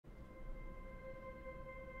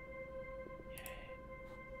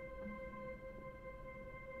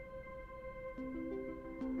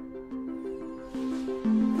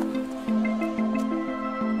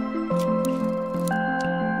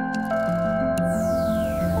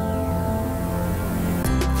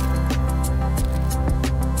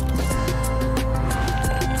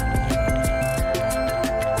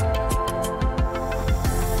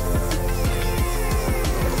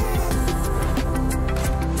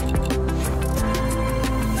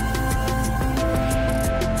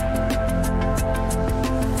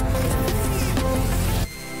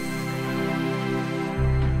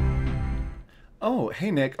Hey,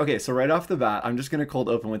 Nick. Okay, so right off the bat, I'm just going to cold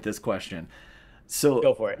open with this question. So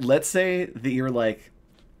Go for it. let's say that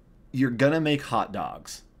you're gonna make hot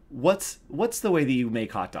dogs. What's the way that you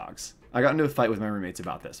make hot dogs? I got into a fight with my roommates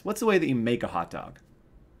about this. What's the way that you make a hot dog?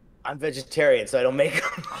 I'm vegetarian, so I don't make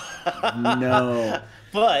them. No.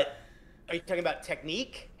 But are you talking about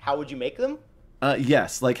technique? How would you make them?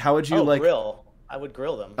 Yes. Like, how would you Oh, like? grill. I would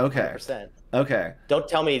grill them Okay. 100%. Okay. Don't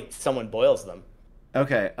tell me someone boils them.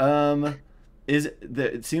 Okay.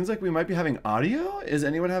 It seems like we might be having audio? Is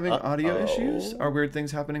anyone having audio issues? Are Uh-oh. weird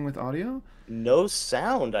things happening with audio? No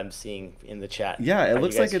sound I'm seeing in the chat. Yeah, it Are you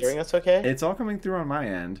looks like guys hearing us okay? it's all coming through on my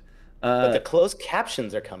end. But Uh, the closed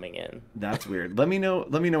captions are coming in. that's weird. Let me know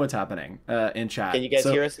what's happening in Can chat. you guys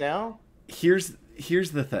So hear us now? here's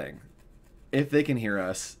the thing. If they can hear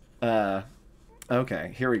us,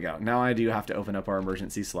 okay, here we go. Now I do have to open up our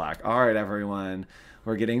emergency Slack. All right, everyone,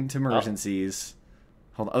 we're getting to Oh, emergencies.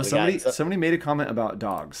 Hold on. Oh, we got somebody made a comment about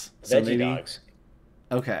dogs. So veggie maybe dogs.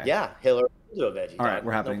 okay. Yeah, Hillary will do a veggie All right, dog.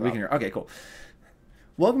 we're No happening. We can problem. hear. Okay, cool.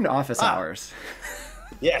 Welcome to office Ah, hours.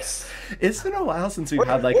 yes. It's been a while since we've Where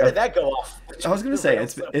had did, like where a did that go off? I was gonna say Derailed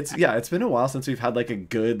so it's been a while since we've had like a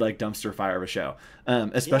good like dumpster fire of a show, yeah.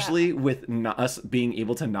 especially with not, us being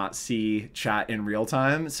able to not see chat in real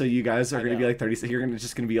time. So you guys are I gonna be know. like 30. You're gonna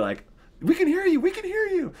just gonna be like, we can hear you, we can hear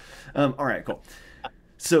you. All right, cool.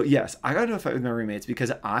 So yes, I got into a fight with my roommates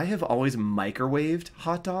because I have always microwaved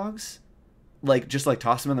hot dogs, like just like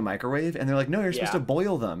toss them in the microwave, and they're like, no, you're supposed to Yeah.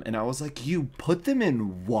 boil them, and I was like, you put them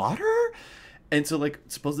in water, and so like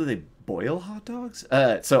supposedly they boil hot dogs.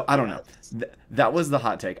 So I don't Yeah. know. That was the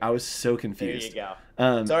hot take. I was so There you confused. go.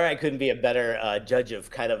 Um, Sorry, I couldn't be a better judge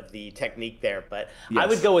of kind of the technique there, but I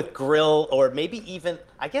would yes. go with grill or maybe even,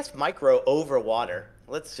 I guess, micro over water.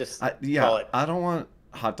 Let's just Yeah. call it I don't want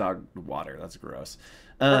hot dog water. That's gross.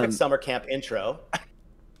 perfect Um, summer camp intro.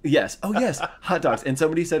 yes. Oh yes, hot dogs. And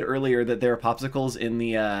somebody said earlier that there are popsicles in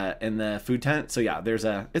the food tent. So yeah,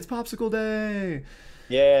 it's popsicle day.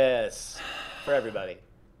 Yes, for everybody.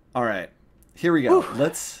 All right, here we Whew. go.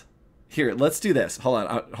 Let's do this. Hold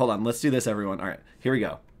on. Let's do this, everyone. All right, here we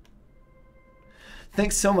go.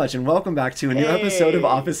 Thanks so much, and welcome back to a new episode of Hey,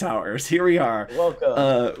 Office Hours. Here we are.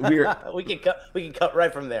 welcome. We're We can cut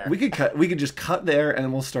right from there. we could just cut there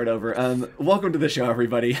and we'll start over. Welcome to the show,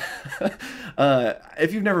 everybody.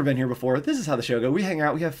 If you've never been here before, this is how the show goes. We hang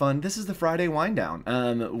out, we have fun. This is the Friday wind down.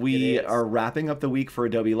 It We are is. wrapping up the week for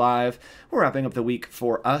Adobe Live. We're wrapping up the week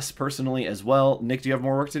for us personally as well. Nick, do you have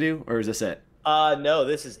more work to do, or is this it? No,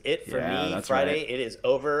 this is it for Yeah, me. that's right. Friday, it is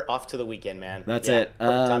over. Off to the weekend, man. That's Yeah, it.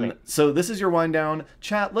 perfect timing. So this is your wind down.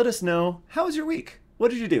 Chat, let us know, how was your week?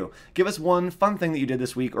 What did you do? Give us one fun thing that you did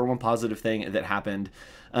this week or one positive thing that happened.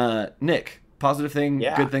 Nick, positive thing, good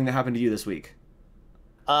Yeah. thing that happened to you this week.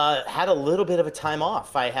 Had a little bit of a time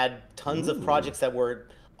off. I had tons of Ooh. projects that were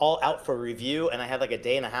all out for review, and I had like a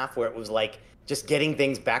day and a half where it was like just getting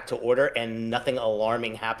things back to order and nothing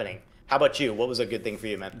alarming happening. How about you? What was a good thing for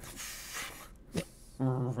you, man?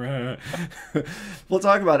 We'll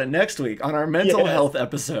talk about it next week on our mental Yes. health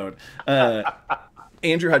episode.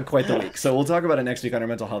 Andrew had quite the week, so we'll talk about it next week on our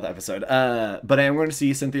mental health episode. But I am going to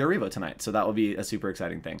see Cynthia Erivo tonight, so that will be a super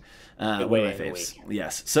exciting thing. Good One way to of my end the faves. week.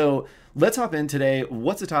 Yes. So let's hop in today.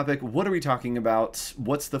 What's the topic? What are we talking about?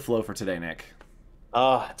 What's the flow for today, Nick?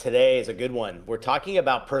 Today is a good one. We're talking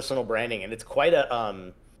about personal branding, and it's quite a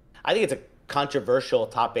I think it's a controversial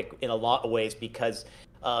topic in a lot of ways because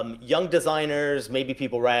young designers, maybe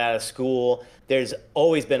people right out of school, there's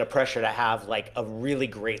always been a pressure to have like a really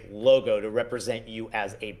great logo to represent you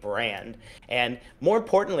as a brand. And more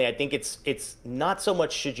importantly, I think it's not so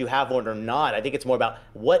much should you have one or not. I think it's more about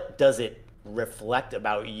what does it reflect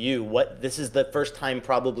about you. What This is the first time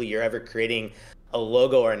probably you're ever creating a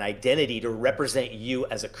logo or an identity to represent you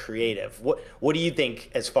as a creative. What do you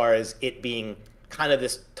think as far as it being kind of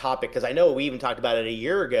this topic? Because I know we even talked about it a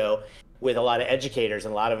year ago with a lot of educators,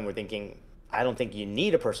 and a lot of them were thinking, I don't think you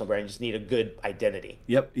need a personal brand, you just need a good identity.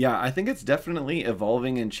 Yep. Yeah, I think it's definitely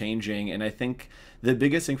evolving and changing. And I think the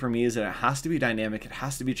biggest thing for me is that it has to be dynamic, it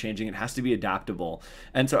has to be changing, it has to be adaptable.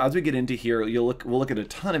 And so as we get into here, we'll look at a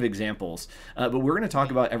ton of examples, but we're going to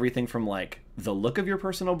talk about everything from like the look of your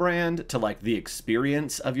personal brand to like the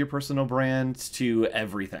experience of your personal brand to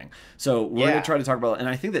everything. So we're going to Yeah, try to talk about, and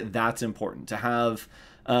I think that that's important to have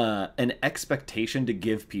an expectation to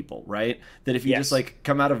give people, right? That if you just yes, like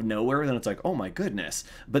come out of nowhere, then it's like, oh my goodness.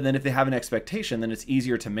 But then if they have an expectation, then it's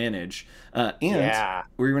easier to manage. And yeah,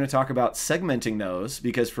 we're going to talk about segmenting those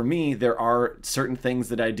because for me, there are certain things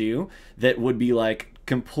that I do that would be like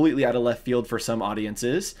completely out of left field for some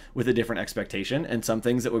audiences with a different expectation, and some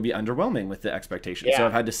things that would be underwhelming with the expectation. So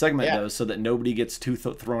I've yeah, had to segment yeah. those so that nobody gets too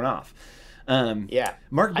thrown off. Yeah.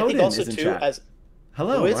 Mark I think Bowden also is in too, chat. as who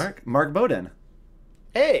Hello, is? Mark. Mark Bowden.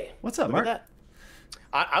 Hey, What's up, look at Mark? that.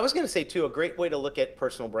 I was going to say too, a great way to look at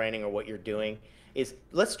personal branding or what you're doing is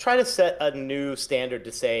let's try to set a new standard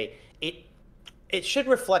to say it should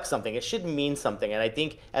reflect something. It should mean something. And I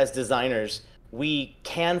think as designers, we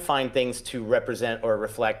can find things to represent or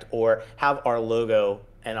reflect or have our logo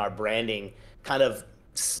and our branding kind of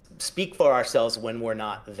speak for ourselves when we're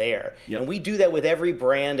not there. And Yep. we do that with every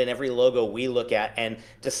brand and every logo we look at and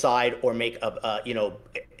decide or make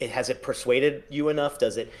it has it persuaded you enough?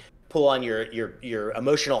 Does it pull on your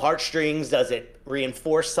emotional heartstrings? Does it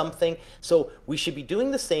reinforce something? So we should be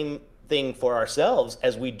doing the same thing for ourselves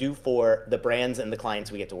as we do for the brands and the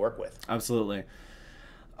clients we get to work with. Absolutely.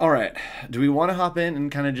 All right. Do we want to hop in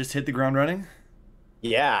and kind of just hit the ground running?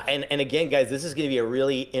 Yeah, and again, guys, this is going to be a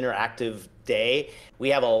really interactive day. We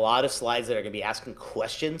have a lot of slides that are going to be asking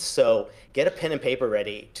questions, so get a pen and paper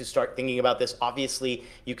ready to start thinking about this. Obviously,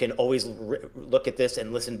 you can always look at this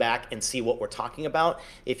and listen back and see what we're talking about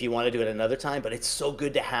if you want to do it another time, but it's so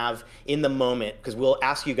good to have in the moment because we'll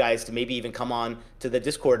ask you guys to maybe even come on to the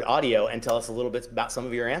Discord audio and tell us a little bit about some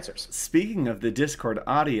of your answers. Speaking of the Discord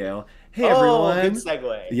audio, hey Oh, everyone. good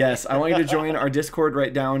segue. Yes, I want you to join our Discord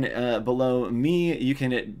right down below me. You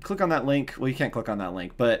can click on that link. Well, you can't click on that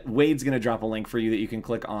link, but Wade's going to drop a link for you that you can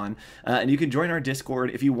click on. And you can join our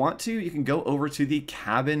Discord. If you want to, you can go over to the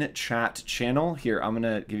Cabin Chat channel. Here, I'm going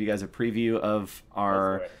to give you guys a preview of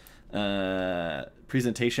our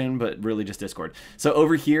presentation, but really just Discord. So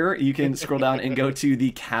over here, you can scroll down and go to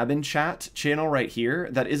the Cabin Chat channel right here.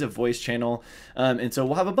 That is a voice channel. And so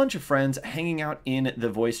we'll have a bunch of friends hanging out in the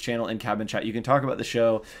voice channel in Cabin Chat. You can talk about the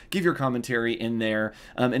show, give your commentary in there.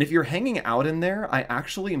 And if you're hanging out in there, I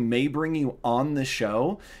actually may bring you on the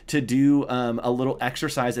show to do a little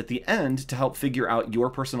exercise at the end to help figure out your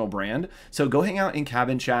personal brand. So go hang out in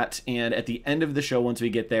Cabin Chat, and at the end of the show, once we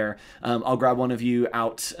get there, I'll grab one of you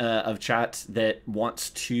out of chat that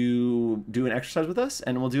wants to do an exercise with us,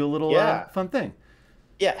 and we'll do a little fun thing.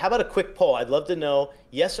 Yeah, how about a quick poll? I'd love to know,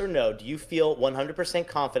 yes or no, do you feel 100%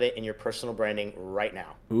 confident in your personal branding right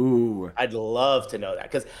now? Ooh. I'd love to know that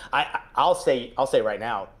because I'll say right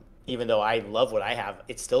now, even though I love what I have,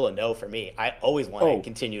 it's still a no for me. I always want to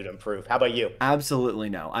continue to improve. How about you?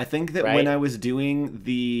 Absolutely no. I think that when I was doing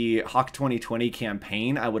the Hawk 2020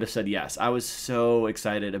 campaign, I would have said yes. I was so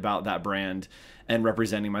excited about that brand and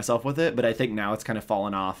representing myself with it, but I think now it's kind of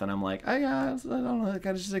fallen off, and I'm like, oh yeah, I don't know,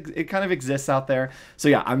 it kind of exists out there. So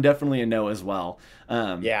yeah, I'm definitely a no as well.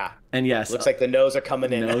 Yeah. And yes, looks like the no's are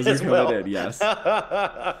coming in. No's are coming in, yes.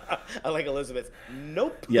 I like Elizabeth.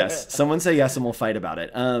 Nope. Yes. Someone say yes, and we'll fight about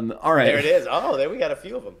it. All right. There it is. Oh, there we got a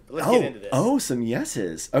few of them. Let's get into this. Oh, some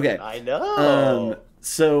yeses. Okay. I know.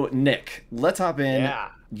 So Nick, let's hop in. Yeah.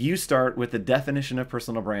 You start with the definition of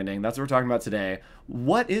personal branding. That's what we're talking about today.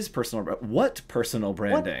 What is personal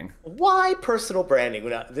branding? Why personal branding?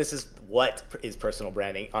 This is what is personal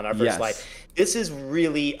branding on our first slide. This is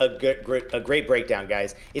really a great breakdown,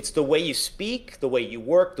 guys. It's the way you speak, the way you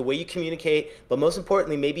work, the way you communicate, but most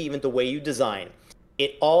importantly, maybe even the way you design.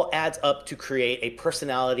 It all adds up to create a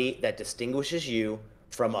personality that distinguishes you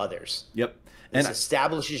from others. Yep. This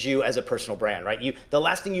establishes you as a personal brand, right? The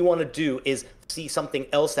last thing you want to do is see something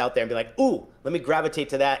else out there and be like, ooh, let me gravitate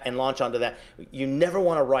to that and launch onto that. You never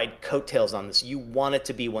want to ride coattails on this. You want it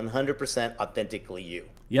to be 100% authentically you.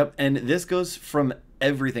 Yep, and this goes from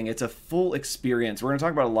everything. It's a full experience. We're going to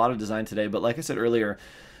talk about a lot of design today, but like I said earlier,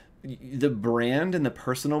 the brand and the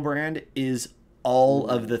personal brand is all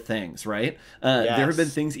of the things, right? There have been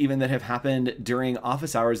things even that have happened during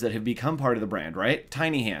office hours that have become part of the brand, right?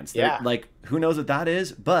 Tiny hands. Yeah. Like, who knows what that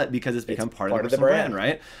is, but because it's become part of the personal brand,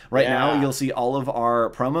 right? Right now, you'll see all of our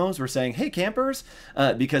promos. We're saying, hey, campers,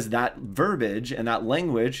 because that verbiage and that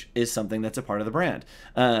language is something that's a part of the brand.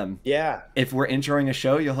 If we're introing a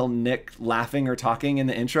show, you'll hear Nick laughing or talking in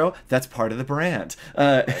the intro. That's part of the brand.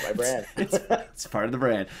 My brand. it's part of the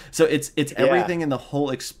brand. So it's everything in the whole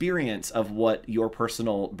experience of what your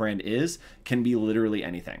personal brand is can be literally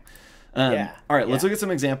anything. All right, let's look at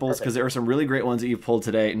some examples because there are some really great ones that you've pulled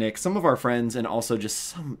today, Nick. Some of our friends and also just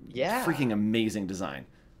some freaking amazing design.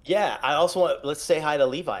 Yeah, I also let's say hi to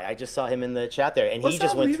Levi. I just saw him in the chat there, and he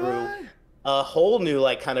just went through a whole new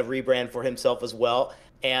kind of rebrand for himself as well.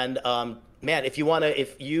 And man, if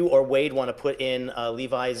you or Wade want to put in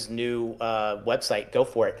Levi's new website, go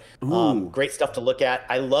for it. Great stuff to look at.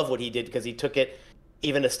 I love what he did because he took it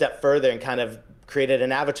even a step further and kind of created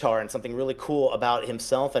an avatar and something really cool about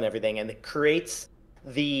himself and everything. And it creates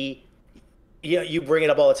the Yeah, you bring it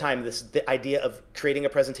up all the time. The idea of creating a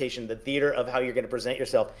presentation, the theater of how you're going to present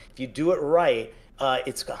yourself. If you do it right,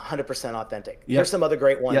 it's 100% authentic. Here's Yep. some other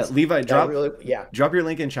great Yeah, ones Levi, that really, yeah, drop your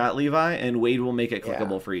link in chat, Levi, and Wade will make it yeah,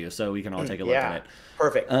 clickable for you so we can all take a look at yeah, it.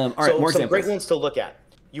 perfect. All right, So more some great examples. ones to look at.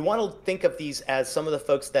 You want to think of these as some of the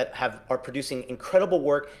folks that are producing incredible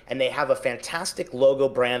work, and they have a fantastic logo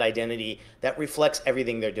brand identity that reflects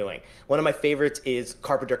everything they're doing. One of my favorites is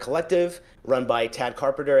Carpenter Collective, run by Tad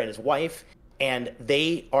Carpenter and his wife. And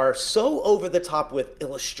they are so over the top with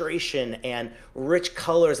illustration and rich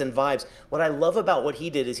colors and vibes. What I love about what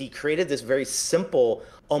he did is he created this very simple,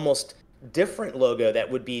 almost different logo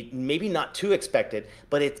that would be maybe not too expected,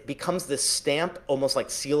 but it becomes this stamp, almost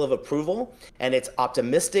like seal of approval. And it's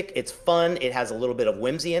optimistic, it's fun, it has a little bit of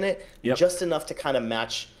whimsy in it, Yep. just enough to kind of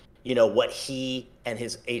match, you know, what he and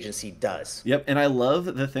his agency does. Yep, and I love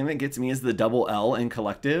the thing that gets me is the double L in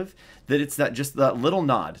collective, that it's that just that little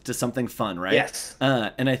nod to something fun, right? Yes.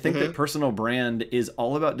 And I think that personal brand is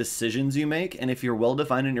all about decisions you make, and if you're well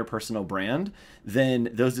defined in your personal brand, then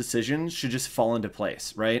those decisions should just fall into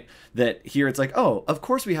place, right? That here it's like, oh, of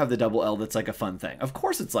course we have the double L that's like a fun thing. Of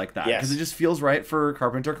course it's like that because Yes. it just feels right for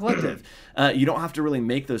Carpenter Collective. You don't have to really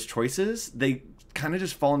make those choices; they kind of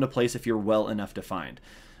just fall into place if you're well enough defined.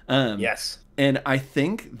 Yes. And I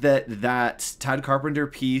think that Tad Carpenter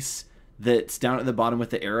piece that's down at the bottom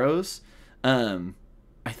with the arrows, I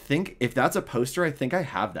think if that's a poster, I think I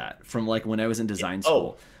have that from like when I was in design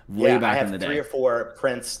school, way yeah, back I have in the day. 3 or 4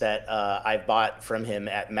 prints that I bought from him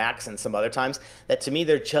at Max and some other times. That to me,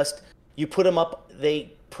 they're just you put them up.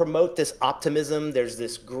 They promote this optimism. There's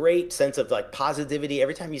this great sense of like positivity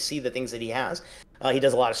every time you see the things that he has. He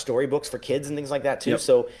does a lot of storybooks for kids and things like that too. Yep.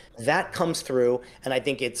 So that comes through, and I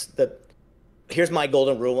think it's the here's my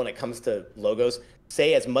golden rule when it comes to logos: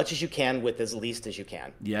 say as much as you can with as least as you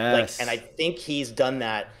can. Yes. And I think he's done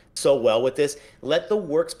that so well with this. Let the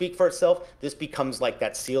work speak for itself. This becomes like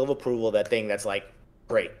that seal of approval, that thing that's like,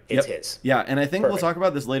 great, it's his. Yeah, and I think Perfect. we'll talk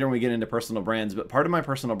about this later when we get into personal brands, but part of my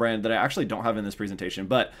personal brand that I actually don't have in this presentation,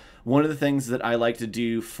 but one of the things that I like to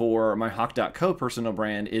do for my Hawk.co personal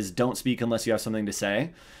brand is don't speak unless you have something to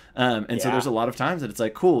say. So there's a lot of times that it's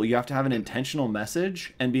like, cool, you have to have an intentional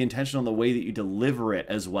message and be intentional in the way that you deliver it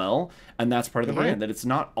as well. And that's part of the brand, that it's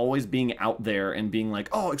not always being out there and being like,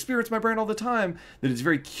 oh, experience my brand all the time, that it's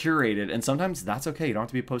very curated. And sometimes that's okay. You don't have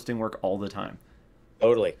to be posting work all the time.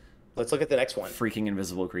 Totally. Let's look at the next one. Freaking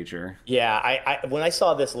invisible creature. Yeah, I when I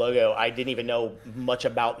saw this logo, I didn't even know much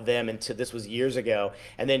about them until this was years ago.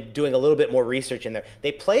 And then doing a little bit more research in there,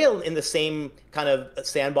 they play in the same kind of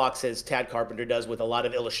sandbox as Tad Carpenter does, with a lot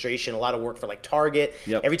of illustration, a lot of work for like Target.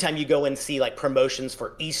 Yep. Every time you go and see like promotions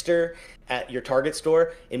for Easter at your Target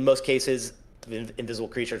store, in most cases, Invisible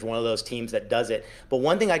Creature is one of those teams that does it. But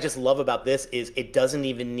one thing I just love about this is it doesn't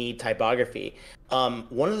even need typography.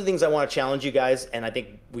 One of the things I want to challenge you guys, and I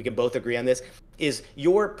think we can both agree on this, is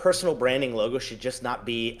your personal branding logo should just not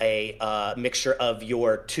be a mixture of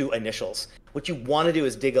your 2 initials. What you want to do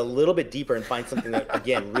is dig a little bit deeper and find something that,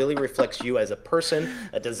 again, really reflects you as a person,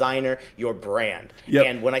 a designer, your brand. Yep.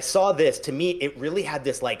 And when I saw this, to me, it really had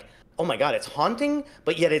this like, oh my God, it's haunting,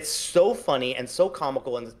 but yet it's so funny and so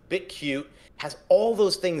comical and a bit cute. Has all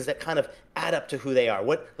those things that kind of add up to who they are.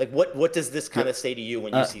 What does this kind of say to you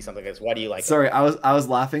when you see something like this? Why do you like it? Sorry, I was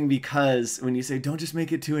laughing because when you say don't just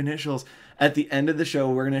make it 2 initials, at the end of the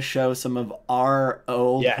show we're gonna show some of our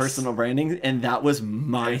old personal branding, and that was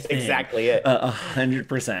my thing. Exactly it.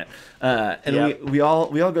 100%. We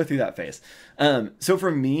all go through that phase. So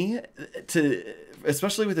for me,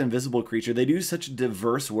 especially with Invisible Creature, they do such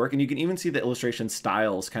diverse work, and you can even see the illustration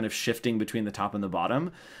styles kind of shifting between the top and the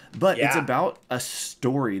bottom. But it's about a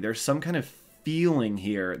story. There's some kind of feeling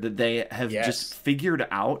here that they have just figured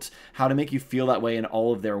out how to make you feel that way in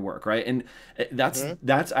all of their work, right? And that's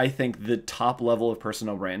I think the top level of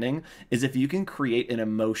personal branding is if you can create an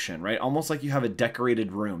emotion, right? Almost like you have a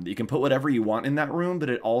decorated room that you can put whatever you want in that room, but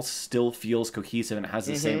it all still feels cohesive and it has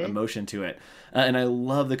the same emotion to it. And I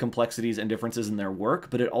love the complexities and differences in their work,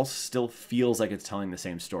 but it all still feels like it's telling the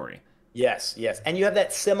same story. Yes, yes. And you have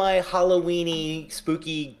that semi-Halloween-y,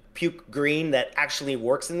 spooky puke green that actually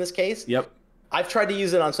works in this case. Yep. I've tried to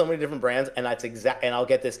use it on so many different brands, and that's and I'll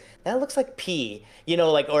get this. That looks like pea,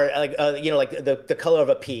 like the color of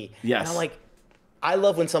a pea. Yes. And I'm like, I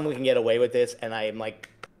love when someone can get away with this, and I'm like,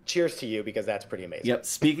 cheers to you, because that's pretty amazing. Yep.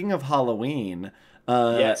 Speaking of Halloween,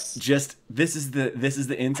 just this is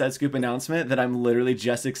the inside scoop announcement that I'm literally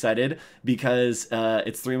just excited because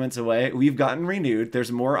it's 3 months away. We've gotten renewed.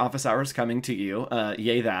 There's more office hours coming to you.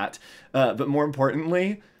 Yay that. But more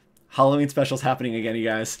importantly, Halloween special's happening again, you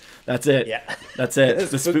guys. That's it. Yeah. That's it.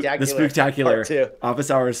 The Spooktacular. Part 2. Office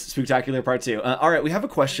Hours Spooktacular Part 2. All right, we have a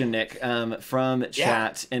question, Nick, from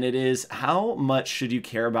chat, and it is, how much should you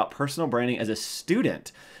care about personal branding as a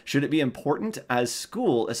student? Should it be important as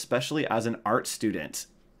school, especially as an art student?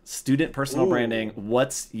 Student personal branding,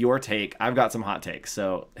 what's your take? I've got some hot takes,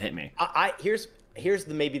 so hit me. Here's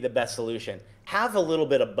maybe the best solution. Have a little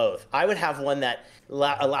bit of both. I would have one that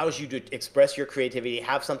allows you to express your creativity,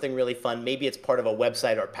 have something really fun. Maybe it's part of a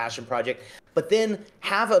website or a passion project, but then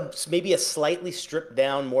have maybe a slightly stripped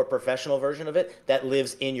down, more professional version of it that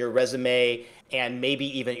lives in your resume and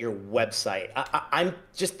maybe even your website. I'm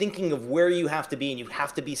just thinking of where you have to be, and you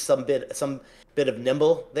have to be some bit of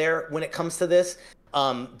nimble there when it comes to this.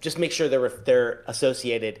 Just make sure they're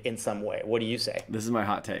associated in some way. What do you say? This is my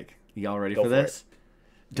hot take. Y'all ready for this?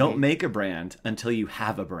 Don't make a brand until you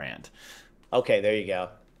have a brand. Okay, there you go.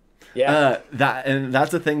 Yeah.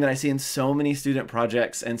 That's the thing that I see in so many student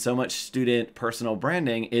projects and so much student personal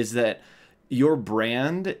branding, is that your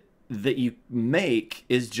brand that you make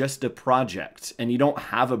is just a project, and you don't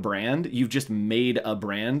have a brand. You've just made a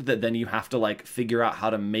brand that then you have to like figure out how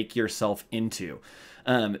to make yourself into.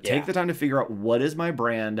 Take the time to figure out, what is my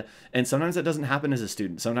brand? And sometimes that doesn't happen as a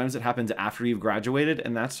student. Sometimes it happens after you've graduated,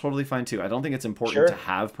 and that's totally fine too. I don't think it's important to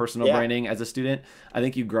have personal branding as a student. I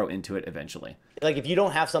think you grow into it eventually. Like if you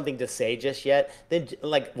don't have something to say just yet, then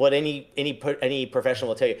like what any professional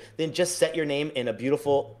will tell you, then just set your name in a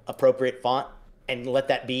beautiful, appropriate font and let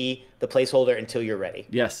that be the placeholder until you're ready.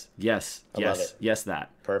 Yes. I love it. Yes, that.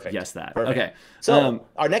 Perfect. Yes, that. Perfect. Okay. So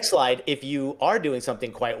our next slide, if you are doing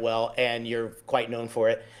something quite well and you're quite known for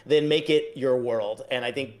it, then make it your world. And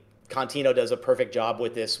I think Contino does a perfect job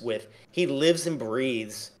with this. He lives and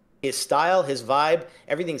breathes his style, his vibe,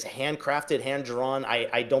 everything's handcrafted, hand drawn.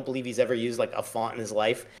 I don't believe he's ever used like a font in his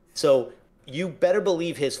life. So you better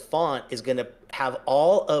believe his font is going to have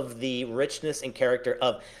all of the richness and character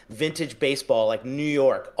of vintage baseball, like New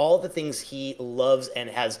York, all the things he loves and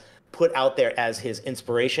has put out there as his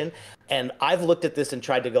inspiration. And I've looked at this and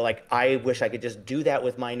tried to go like, I wish I could just do that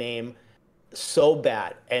with my name so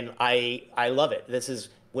bad. And I love it. This is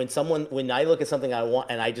when I look at something I want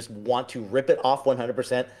and I just want to rip it off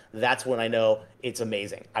 100%, that's when I know it's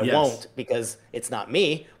amazing. I won't, because it's not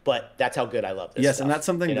me, but that's how good I love this stuff, and that's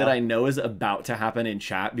something that I know is about to happen in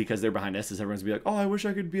chat, because they're behind us, is everyone's be like, oh, I wish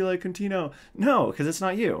I could be like Contino. No, because it's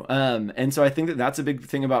not you. And so I think that that's a big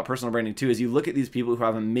thing about personal branding too, is you look at these people who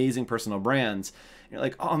have amazing personal brands, and you're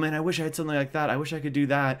like, oh man, I wish I had something like that. I wish I could do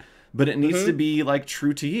that. But it needs to be like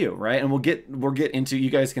true to you, right? And we'll get into, you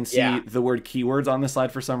guys can see the word keywords on the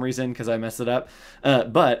slide for some reason because I messed it up.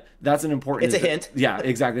 But that's an important. It's a hint. Yeah,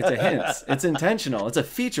 exactly. It's a hint. It's intentional. It's a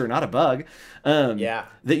feature, not a bug. That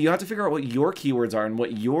you have to figure out what your keywords are and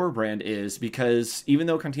what your brand is, because even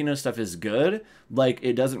though Contino's stuff is good, like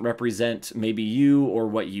it doesn't represent maybe you or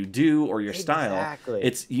what you do or your style.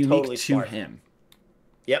 It's unique to him.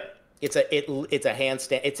 Yep. It's a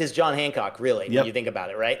handstand. It's his John Hancock, really, when you think about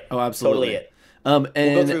it, right? Oh, absolutely. Totally it.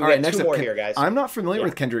 And we'll go through, all right, next two more up, here, guys. I'm not familiar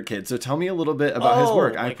with Kendrick Kidd, so tell me a little bit about his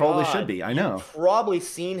work. I probably should be. I know. You've probably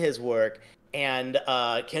seen his work, and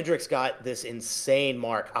Kendrick's got this insane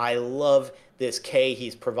mark. I love this K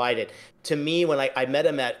he's provided. To me, when I met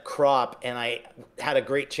him at Crop, and I had a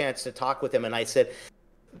great chance to talk with him, and I said,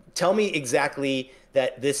 tell me exactly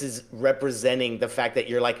that this is representing the fact that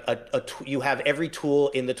you're like you have every tool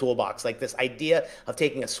in the toolbox. Like this idea of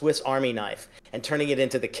taking a Swiss Army knife and turning it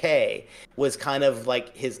into the K was kind of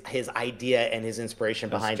like his idea and his inspiration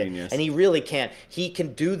behind it. And he really can. He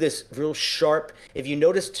can do this real sharp. If you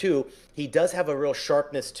notice too, he does have a real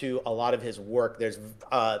sharpness to a lot of his work. There's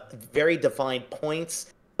very defined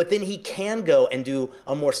points, but then he can go and do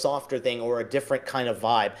a more softer thing or a different kind of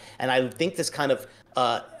vibe. And I think this kind of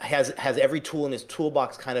has every tool in his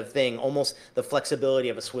toolbox kind of thing. Almost the flexibility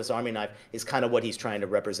of a Swiss Army knife is kind of what he's trying to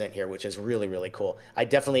represent here, which is really, really cool. I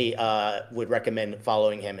definitely would recommend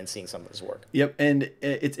following him and seeing some of his work. Yep, and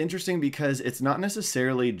it's interesting because it's not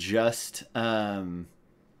necessarily just...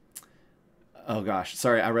 Oh gosh,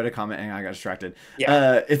 sorry, I read a comment and I got distracted.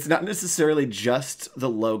 It's not necessarily just the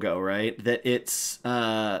logo, right? That it's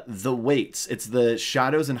the weights, it's the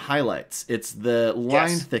shadows and highlights, it's the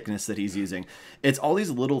line thickness that he's using. It's all these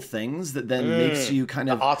little things that then makes you kind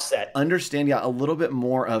of understand a little bit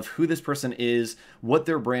more of who this person is, what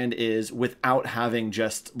their brand is, without having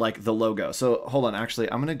just like the logo. So hold on, actually,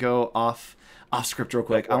 I'm gonna go off script real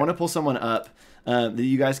quick. I want to pull someone up that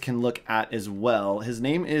you guys can look at as well. His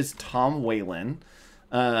name is Tom Whalen,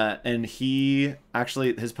 and he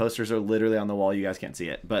actually, his posters are literally on the wall. You guys can't see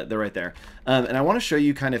it, but they're right there. And I want to show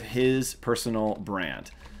you kind of his personal brand.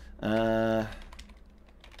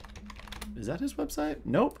 Is that his website?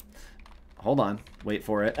 Nope. Hold on, wait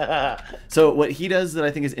for it. So what he does that I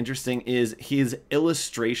think is interesting is his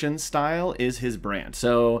illustration style is his brand.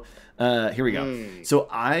 So here we go. So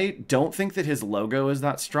I don't think that his logo is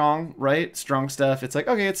that strong, right? Strong stuff. It's like,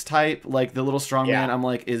 okay, it's type, like the little strong man. I'm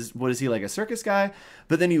like, what is he, like a circus guy?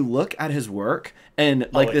 But then you look at his work and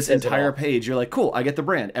like this entire page, you're like, cool, I get the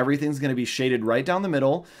brand. Everything's going to be shaded right down the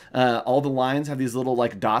middle. All the lines have these little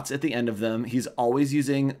like dots at the end of them. He's always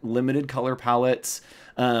using limited color palettes.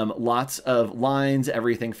 Lots of lines,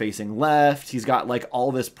 everything facing left. He's got like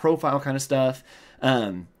all this profile kind of stuff.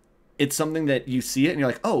 It's something that you see it and you're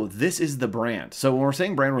like, oh, this is the brand. So when we're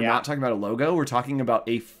saying brand, we're not talking about a logo. We're talking about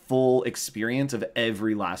a full experience of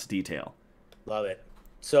every last detail. Love it.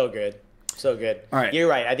 So good. So good. All right. You're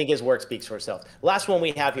right. I think his work speaks for itself. Last one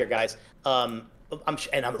we have here, guys. And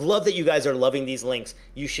I love that you guys are loving these links.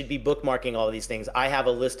 You should be bookmarking all of these things. I have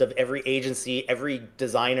a list of every agency, every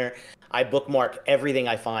designer. I bookmark everything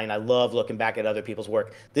I find. I love looking back at other people's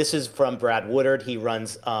work. This is from Brad Woodard. He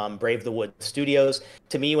runs Brave the Wood Studios.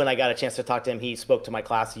 To me, when I got a chance to talk to him, he spoke to my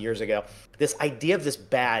class years ago. This idea of this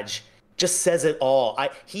badge just says it all.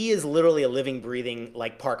 He is literally a living, breathing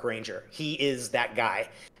like park ranger. He is that guy.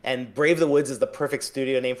 And Brave the Woods is the perfect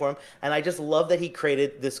studio name for him. And I just love that he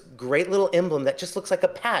created this great little emblem that just looks like a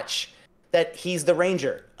patch, that he's the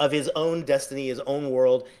ranger of his own destiny, his own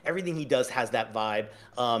world. Everything he does has that vibe.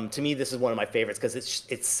 To me, this is one of my favorites because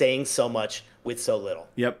it's saying so much with so little.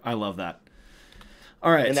 Yep, I love that.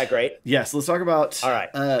 All right. Isn't that great? Yes, let's talk about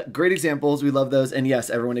great examples. We love those. And yes,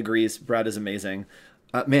 everyone agrees. Brad is amazing.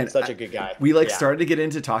 Man, such a good guy. We started to get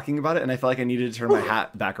into talking about it, and I felt like I needed to turn my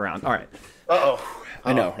hat back around. All right.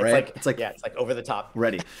 I know, right? It's like over the top.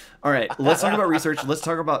 Ready. All right. Let's talk about research. Let's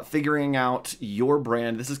talk about figuring out your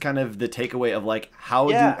brand. This is kind of the takeaway of like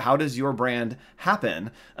how does your brand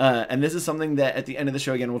happen? And this is something that at the end of the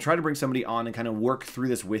show, again, we'll try to bring somebody on and kind of work through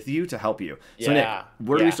this with you to help you. So Nick,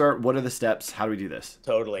 where do we start? What are the steps? How do we do this?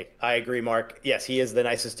 Totally. I agree, Mark. Yes, he is the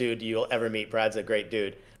nicest dude you'll ever meet. Brad's a great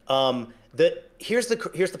dude. Here's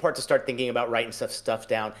the part to start thinking about writing stuff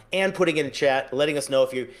down and putting it in chat, letting us know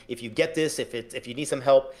if you get this, if you need some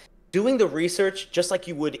help. Doing the research just like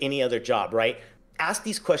you would any other job, right? Ask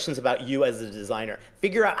these questions about you as a designer.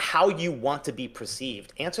 Figure out how you want to be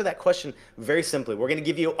perceived. Answer that question very simply. We're going to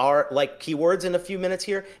give you our keywords in a few minutes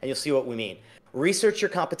here, and you'll see what we mean. Research your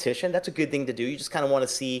competition. That's a good thing to do. You just kind of want to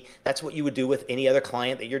see, that's what you would do with any other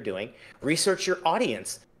client that you're doing. Research your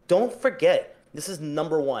audience. Don't forget, this is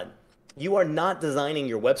number one. You are not designing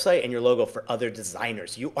your website and your logo for other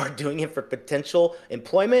designers. You are doing it for potential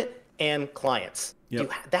employment and clients.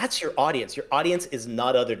 Yep. That's your audience. Your audience is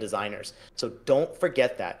not other designers. So don't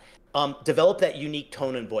forget that. Develop that unique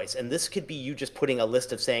tone and voice. And this could be you just putting a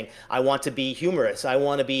list of saying, I want to be humorous. I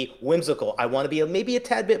want to be whimsical. I want to be maybe a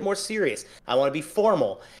tad bit more serious. I want to be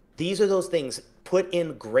formal. These are those things. Put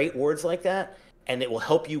in great words like that, and it will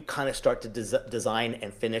help you kind of start to design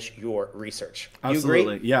and finish your research.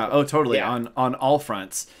 Absolutely. You agree? Yeah. Oh, totally. Yeah. On all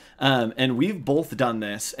fronts. And we've both done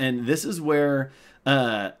this. And this is where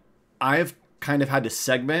I've kind of had to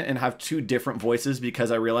segment and have two different voices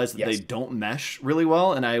because I realized that they don't mesh really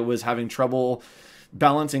well. And I was having trouble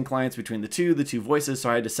balancing clients between the two voices. So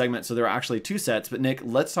I had to segment. So there are actually two sets. But Nick,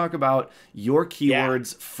 let's talk about your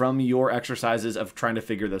keywords from your exercises of trying to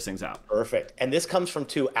figure those things out. Perfect. And this comes from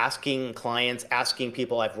asking clients, asking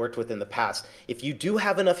people I've worked with in the past. If you do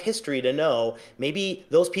have enough history to know, maybe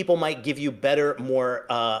those people might give you better, more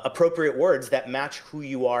appropriate words that match who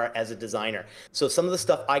you are as a designer. So some of the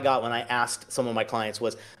stuff I got when I asked some of my clients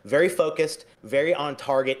was very focused, very on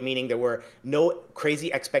target, meaning there were no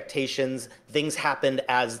crazy expectations. Things happened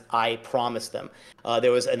as I promised them.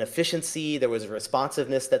 There was an efficiency, there was a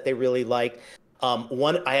responsiveness that they really liked.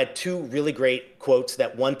 I had two really great quotes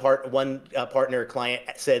that one partner client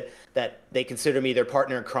said that they consider me their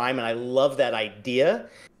partner in crime, and I love that idea.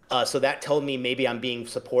 So that told me maybe I'm being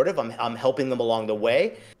supportive. I'm helping them along the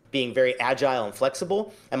way, being very agile and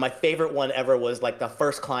flexible. And my favorite one ever was like the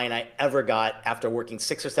first client I ever got after working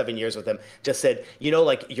 6 or 7 years with them just said,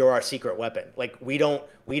 you're our secret weapon. Like we don't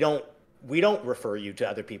refer you to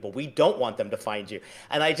other people. We don't want them to find you.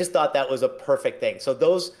 And I just thought that was a perfect thing. So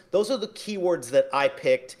those are the keywords that I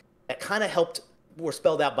picked that kind of were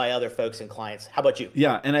spelled out by other folks and clients. How about you?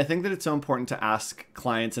 Yeah, and I think that it's so important to ask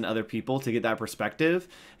clients and other people to get that perspective,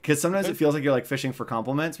 because sometimes it feels like you're like fishing for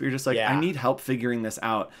compliments, but you're just like, I need help figuring this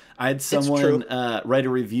out. I had someone write a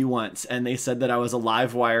review once, and they said that I was a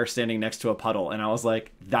live wire standing next to a puddle, and I was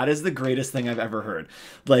like, that is the greatest thing I've ever heard.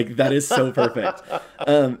 Like, that is so perfect.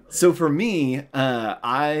 So for me,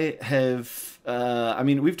 I have,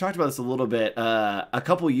 we've talked about this a little bit. A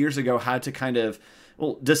couple years ago, had to kind of,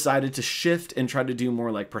 decided to shift and try to do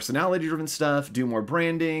more like personality driven stuff, do more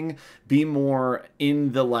branding, be more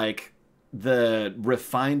in the like the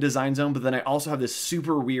refined design zone. But then I also have this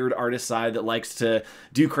super weird artist side that likes to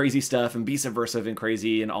do crazy stuff and be subversive and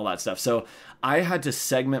crazy and all that stuff. So I had to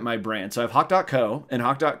segment my brand. So I have Hawk.co, and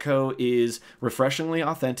Hawk.co is refreshingly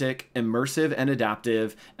authentic, immersive and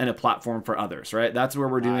adaptive, and a platform for others, right? That's where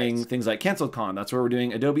we're doing things like CanceledCon. That's where we're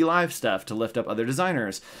doing Adobe Live stuff to lift up other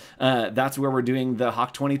designers. That's where we're doing the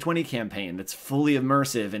Hawk 2020 campaign that's fully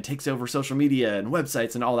immersive and takes over social media and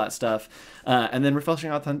websites and all that stuff. And then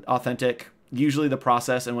refreshing authentic, usually the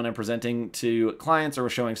process. And when I'm presenting to clients or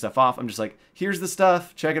showing stuff off, I'm just like, here's the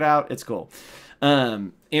stuff, check it out, it's cool.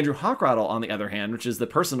 Andrew Hochradel, on the other hand, which is the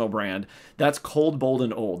personal brand, that's cold, bold,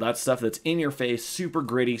 and old. That's stuff that's in your face, super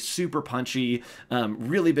gritty, super punchy,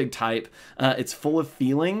 really big type. It's full of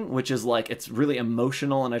feeling, which is like, it's really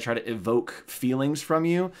emotional, and I try to evoke feelings from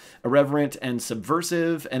you, irreverent and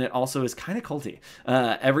subversive, and it also is kind of culty.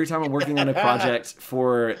 Every time I'm working on a project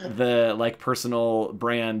for the like personal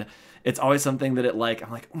brand, it's always something that I'm like,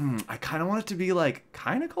 I kind of want it to be like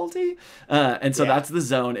kind of culty. And so that's the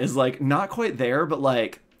zone, is like not quite there, but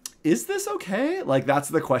like, is this okay? Like, that's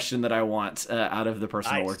the question that I want out of the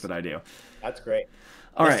personal work that I do. That's great.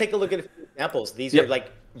 Let's take a look at a few examples. These are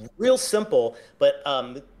like real simple, but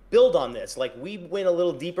build on this. Like, we went a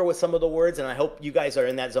little deeper with some of the words, and I hope you guys are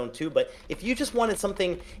in that zone too. But if you just wanted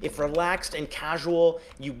something, if relaxed and casual,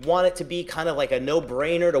 you want it to be kind of like a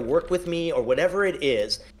no-brainer to work with me or whatever it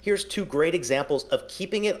is, here's two great examples of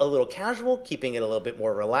keeping it a little casual, keeping it a little bit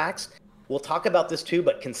more relaxed. We'll talk about this too,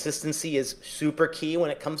 but consistency is super key when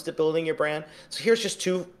it comes to building your brand. So here's just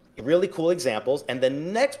two really cool examples. And the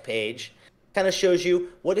next page kind of shows you,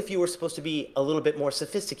 what if you were supposed to be a little bit more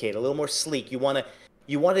sophisticated, a little more sleek? You wanted,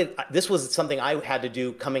 this was something I had to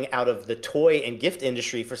do coming out of the toy and gift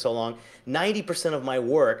industry for so long. 90% of my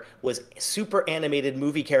work was super animated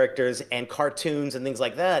movie characters and cartoons and things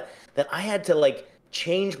like that, that I had to like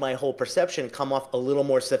change my whole perception, come off a little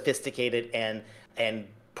more sophisticated and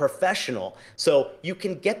professional. So you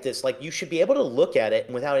can get this, like, you should be able to look at it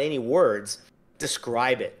and without any words,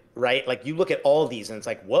 describe it, right? Like, you look at all these and it's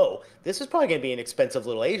like, whoa, this is probably going to be an expensive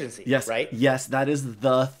little agency, right? Yes, that is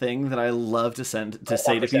the thing that I love to say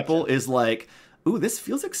to people is like, ooh, this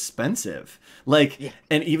feels expensive. Like,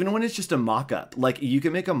 and even when it's just a mock-up, like, you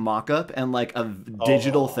can make a mock-up and like a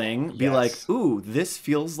digital thing be like, ooh, this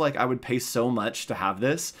feels like I would pay so much to have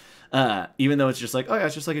this. Even though it's just like, oh yeah,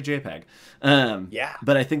 it's just like a JPEG.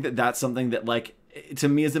 But I think that that's something that, like, to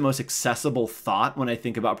me is the most accessible thought when I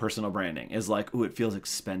think about personal branding, is like, ooh, it feels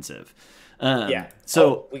expensive.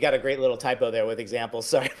 So we got a great little typo there with examples.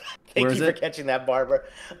 Sorry. Thank you for catching that, Barbara.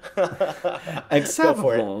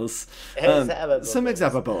 Examples. Some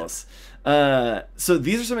examples. So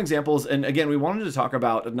these are some examples, and again, we wanted to talk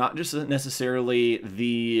about not just necessarily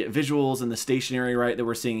the visuals and the stationery, right, that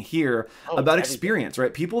we're seeing here, about experience,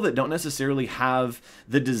 right? People that don't necessarily have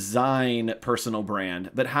the design personal brand,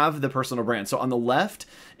 but have the personal brand. So on the left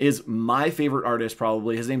is my favorite artist,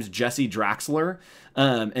 probably. His name's Jesse Draxler.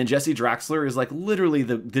 And Jesse Draxler is like literally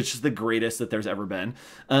just the greatest that there's ever been.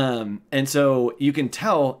 And so you can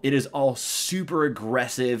tell it is all super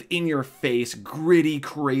aggressive, in your face, gritty,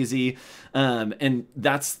 crazy. And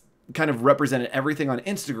that's kind of represented. Everything on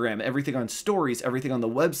Instagram, everything on stories, everything on the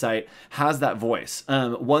website has that voice.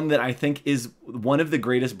 One that I think is one of the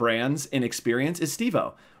greatest brands in experience is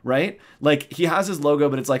Steve-O, right? Like, he has his logo,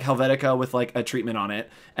 but it's like Helvetica with like a treatment on it.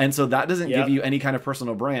 And so that doesn't give you any kind of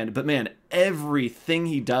personal brand, but man, everything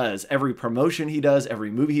he does, every promotion he does, every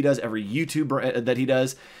movie he does, every YouTube that he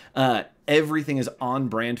does, everything is on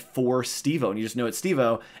brand for Steve-O, and you just know it's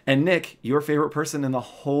Steve-O. And Nick, your favorite person in the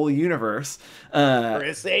whole universe,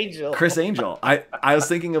 Chris Angel. Chris Angel. I was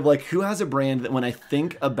thinking of like, who has a brand that when I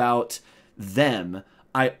think about them,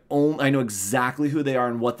 I know exactly who they are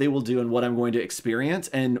and what they will do and what I'm going to experience.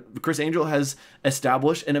 And Chris Angel has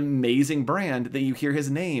established an amazing brand that you hear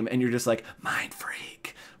his name and you're just like, mind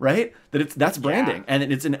freak, right? That's branding, and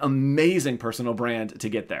it's an amazing personal brand to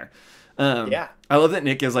get there. I love that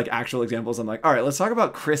Nick gives like actual examples. I'm like, all right, let's talk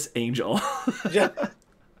about Chris Angel.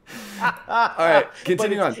 All right,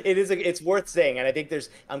 continuing on. It's worth saying, and I think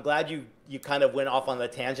I'm glad you kind of went off on the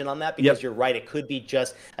tangent on that, because you're right. It could be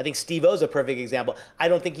just, I think Steve-O's a perfect example. I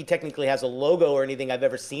don't think he technically has a logo or anything I've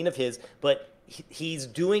ever seen of his, but he's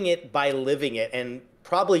doing it by living it, and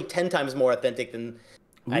probably 10 times more authentic than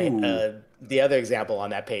the other example on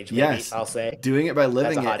that page. Maybe, I'll say. Doing it by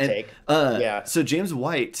living it. That's a hot take. So James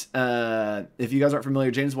White, if you guys aren't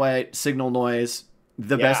familiar, James White, Signal Noise,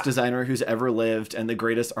 the best designer who's ever lived and the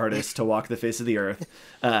greatest artist to walk the face of the earth.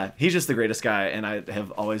 He's just the greatest guy, and I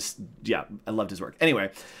have always, I loved his work. Anyway,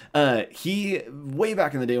 he, way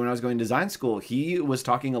back in the day when I was going to design school, he was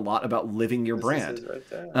talking a lot about living your brand. Right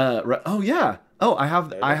there. Oh yeah. Oh, I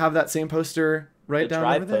have that same poster right down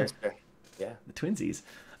over there. Poster. Yeah. The twinsies.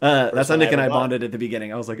 That's how Nick and I bonded at the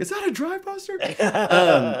beginning. I was like, is that a Drive poster?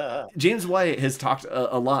 James White has talked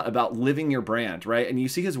a lot about living your brand, right? And you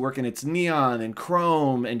see his work and it's neon and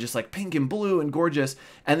chrome and just like pink and blue and gorgeous.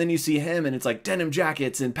 And then you see him and it's like denim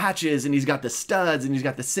jackets and patches and he's got the studs and he's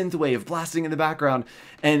got the synth wave blasting in the background.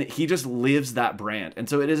 And he just lives that brand. And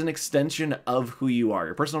so it is an extension of who you are.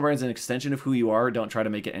 Your personal brand is an extension of who you are. Don't try to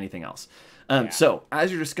make it anything else. So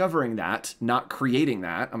as you're discovering that, not creating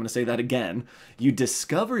that, I'm going to say that again, you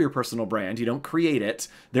discover your personal brand, you don't create it.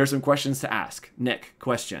 There's some questions to ask. Nick,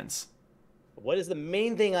 questions. What is the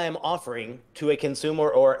main thing I am offering to a consumer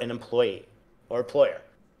or an employee or employer?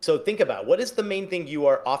 So think about, what is the main thing you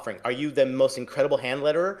are offering? Are you the most incredible hand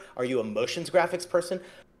letterer? Are you a motions graphics person?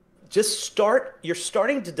 You're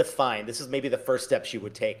starting to define, this is maybe the first steps you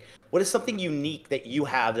would take. What is something unique that you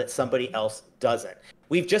have that somebody else doesn't?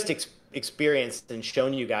 We've just experienced and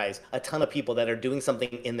shown you guys a ton of people that are doing something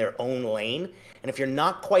in their own lane. And if you're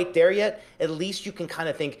not quite there yet, at least you can kind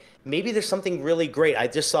of think, maybe there's something really great. I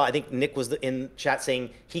just saw, I think Nick was in chat saying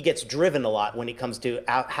he gets driven a lot when it comes to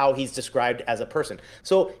how he's described as a person.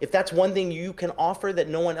 So if that's one thing you can offer that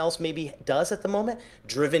no one else maybe does at the moment,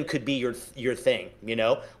 driven could be your thing, you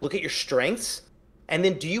know? Look at your strengths. And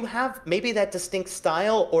then do you have maybe that distinct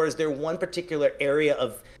style, or is there one particular area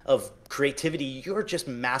of creativity you're just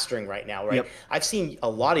mastering right now, right? Yep. I've seen a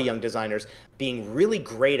lot of young designers being really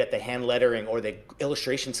great at the hand lettering or the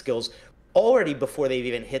illustration skills already before they've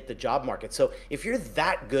even hit the job market. So if you're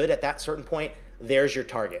that good at that certain point, there's your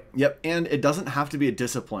target. Yep, and it doesn't have to be a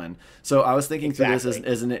discipline. So I was thinking through this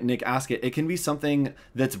as Nick asked it. It can be something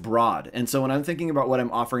that's broad. And so when I'm thinking about what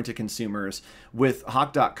I'm offering to consumers, with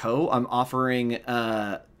Hoch.co, I'm offering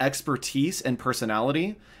expertise and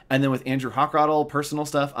personality. And then with Andrew Hochradel, personal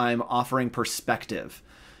stuff, I'm offering perspective.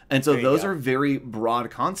 And so those are very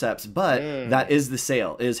broad concepts, but that is the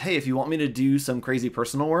sale is, hey, if you want me to do some crazy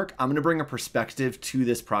personal work, I'm going to bring a perspective to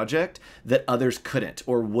this project that others couldn't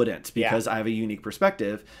or wouldn't because I have a unique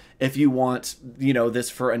perspective. If you want, you know, this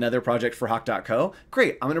for another project for Hoch.co,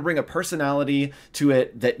 great. I'm going to bring a personality to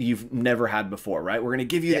it that you've never had before, right? We're going to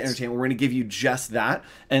give you the entertainment. We're going to give you just that.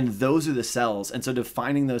 And those are the sells. And so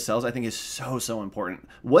defining those sells, I think, is so, so important.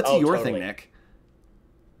 What's your thing, Nick?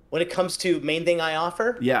 When it comes to main thing I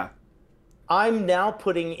offer, I'm now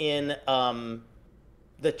putting in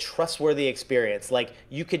the trustworthy experience. Like,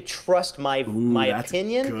 you could trust my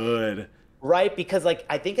opinion. Good. Right? Because like,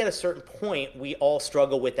 I think at a certain point we all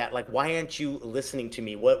struggle with that. Like, why aren't you listening to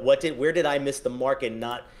me? Where did I miss the mark in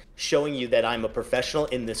not showing you that I'm a professional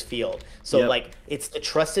in this field? So like, it's the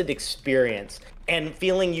trusted experience and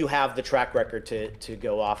feeling you have the track record to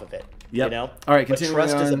go off of it. You know? All right, but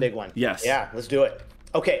trust is a big one. Yes. Yeah, let's do it.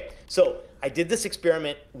 Okay, so I did this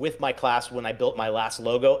experiment with my class when I built my last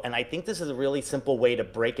logo, and I think this is a really simple way to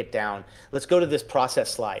break it down. Let's go to this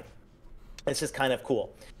process slide. This is kind of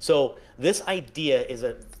cool. So this idea is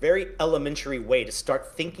a very elementary way to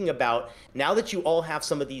start thinking about, now that you all have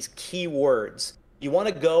some of these keywords, you want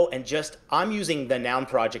to go and just, I'm using the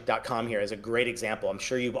nounproject.com here as a great example. I'm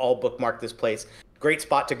sure you've all bookmarked this place. Great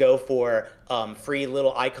spot to go for free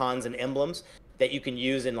little icons and emblems that you can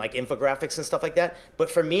use in like infographics and stuff like that. But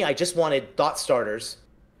for me, I just wanted thought starters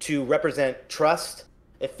to represent trust,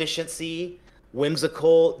 efficiency,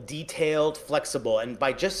 whimsical, detailed, flexible. And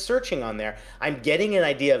by just searching on there, I'm getting an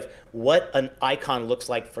idea of what an icon looks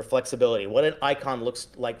like for flexibility, what an icon looks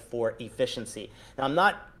like for efficiency. Now, I'm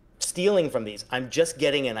not stealing from these. I'm just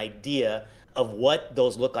getting an idea of what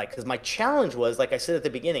those look like. Because my challenge was, like I said at the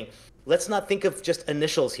beginning, let's not think of just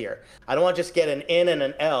initials here. I don't want to just get an N and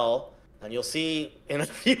an L. And you'll see in a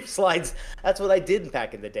few slides, that's what I did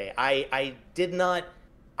back in the day. I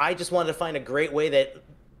just wanted to find a great way that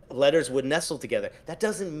letters would nestle together. That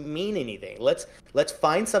doesn't mean anything. Let's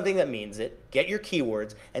find something that means it, get your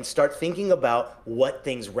keywords, and start thinking about what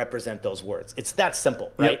things represent those words. It's that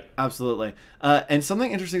simple, right? Yep, absolutely. And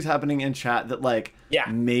something interesting is happening in chat that, like,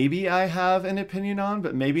 maybe I have an opinion on,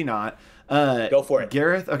 but maybe not. Go for it.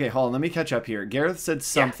 Gareth, okay, hold on, let me catch up here. Gareth said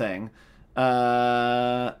something.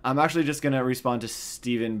 I'm actually just gonna respond to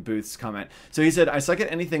Stephen Booth's comment. So he said, I suck at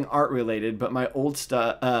anything art related, but my old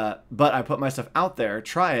stuff, but I put my stuff out there.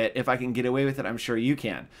 Try it. If I can get away with it, I'm sure you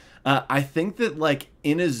can. I think that, like,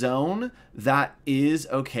 in a zone that is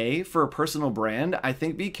okay for a personal brand. I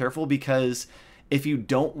think be careful, because if you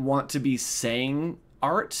don't want to be saying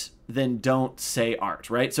art, then don't say art,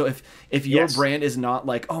 right? So if your brand is not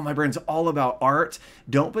like, oh, my brand's all about art,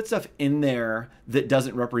 don't put stuff in there that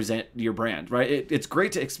doesn't represent your brand, right? It's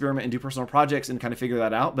great to experiment and do personal projects and kind of figure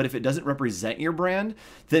that out, but if it doesn't represent your brand,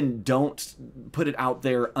 then don't put it out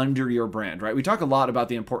there under your brand, right? We talk a lot about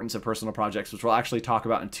the importance of personal projects, which we'll actually talk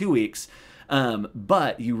about in 2 weeks.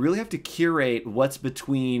 But you really have to curate what's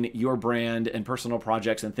between your brand and personal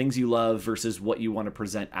projects and things you love versus what you want to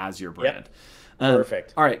present as your brand.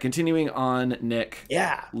 Perfect. All right, continuing on, Nick.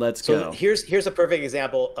 Yeah. Let's go. Here's a perfect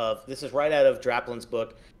example of, this is right out of Draplin's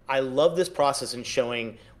book. I love this process in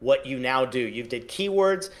showing what you now do. You did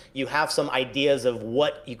keywords. You have some ideas of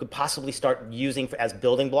what you could possibly start using as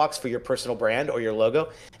building blocks for your personal brand or your logo.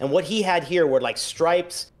 And what he had here were like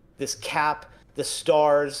stripes, this cap, the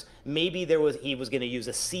stars. Maybe he was going to use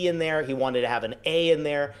a C in there. He wanted to have an A in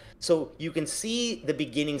there. So you can see the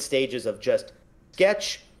beginning stages of just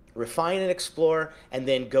sketch, refine and explore, and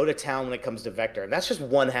then go to town when it comes to vector. And that's just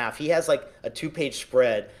one half. He has like a 2-page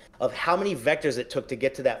spread of how many vectors it took to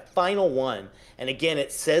get to that final one. And again,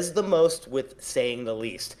 it says the most with saying the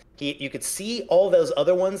least. You could see all those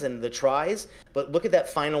other ones and the tries, but look at that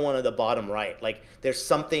final one at the bottom right. Like there's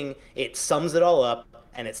something, it sums it all up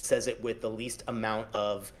and it says it with the least amount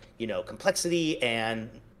of, complexity and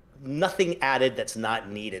nothing added that's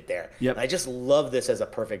not needed there. Yep. And I just love this as a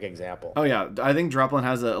perfect example. Oh yeah, I think Draplin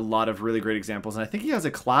has a lot of really great examples, and I think he has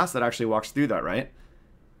a class that actually walks through that, right?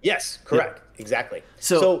 Yes, correct. Yep. Exactly.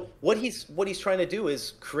 So what he's trying to do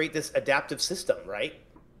is create this adaptive system, right?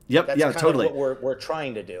 Yep. That's kind totally. of what we're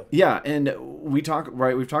trying to do. Yeah, and we've talked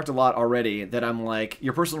a lot already that I'm like,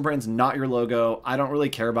 your personal brand's not your logo. I don't really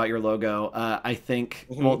care about your logo. I think,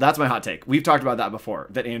 well, that's my hot take. We've talked about that before,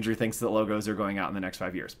 that Andrew thinks that logos are going out in the next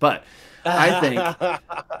 5 years. But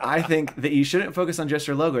I think that you shouldn't focus on just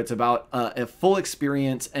your logo. It's about a full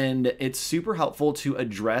experience, and it's super helpful to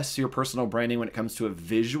address your personal branding when it comes to a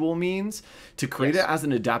visual means, to create it as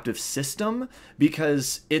an adaptive system,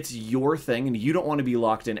 because it's your thing and you don't want to be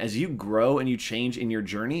locked in. As you grow and you change in your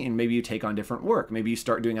journey, and maybe you take on different work, maybe you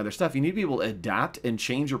start doing other stuff, you need to be able to adapt and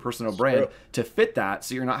change your personal brand to fit that,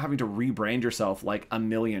 so you're not having to rebrand yourself like a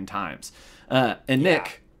million times. And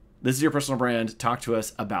Nick, this is your personal brand. Talk to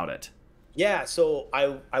us about it. Yeah, so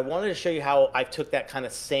I wanted to show you how I took that kind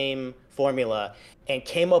of same formula and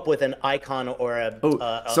came up with an icon or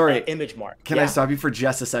a image mark. Can I stop you for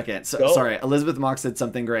just a second? Sorry, Elizabeth Mock said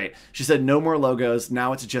something great. She said, no more logos.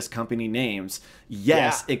 Now it's just company names.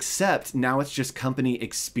 Yes, except now it's just company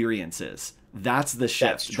experiences. That's the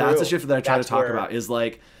shift. That's the shift that I try to talk about, is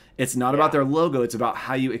like, it's not about their logo. It's about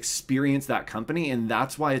how you experience that company. And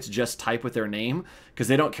that's why it's just type with their name, because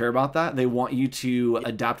they don't care about that. They want you to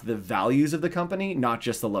adapt the values of the company, not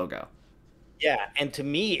just the logo. Yeah. And to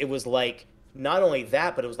me, it was like, not only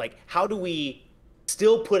that, but it was like, how do we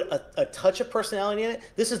still put a touch of personality in it?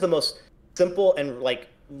 This is the most simple and like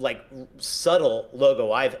subtle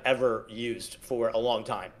logo I've ever used for a long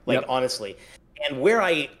time. Like, honestly. And where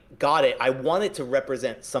I got it, I wanted to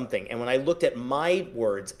represent something. And when I looked at my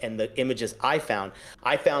words and the images I found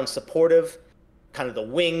supportive, kind of the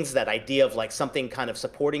wings, that idea of like something kind of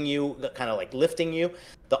supporting you, kind of like lifting you.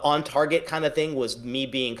 The on target kind of thing was me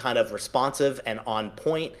being kind of responsive and on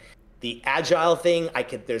point. The agile thing,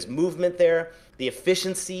 there's movement there. The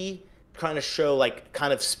efficiency, trying to show like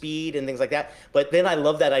kind of speed and things like that. But then I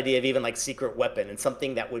love that idea of even like secret weapon and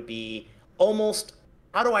something that would be almost,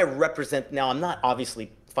 how do I represent? Now, I'm not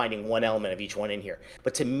obviously finding one element of each one in here,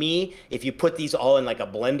 but to me, if you put these all in like a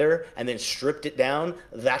blender and then stripped it down,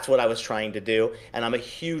 that's what I was trying to do. And I'm a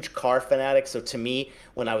huge car fanatic. So to me,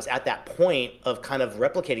 when I was at that point of kind of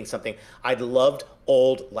replicating something, I loved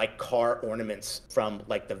old like car ornaments from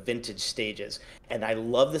like the vintage stages. And I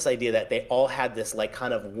love this idea that they all had this like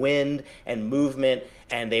kind of wind and movement,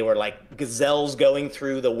 and they were like gazelles going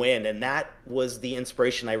through the wind. And that was the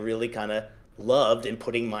inspiration I really kind of loved in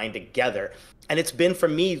putting mine together. And it's been, for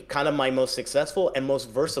me, kind of my most successful and most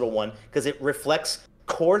versatile one, because it reflects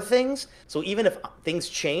core things. So even if things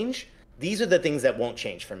change, these are the things that won't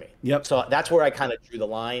change for me. Yep. So that's where I kind of drew the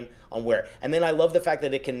line on where. And then I love the fact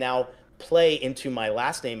that it can now play into my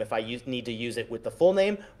last name if I need to use it with the full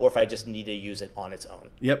name, or if I just need to use it on its own.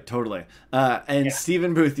 Yep, totally. And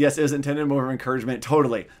Stephen Booth, yes, it was intended more of encouragement.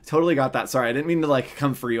 Totally got that. Sorry, I didn't mean to like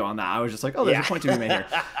come for you on that. I was just like, oh, there's a point to be made here.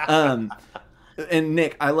 And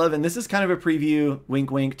Nick, I love, and this is kind of a preview, wink,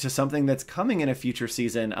 wink, to something that's coming in a future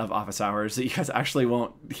season of Office Hours that you guys actually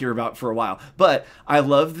won't hear about for a while. But I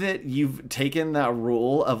love that you've taken that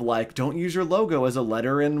rule of like, don't use your logo as a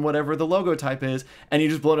letter in whatever the logo type is, and you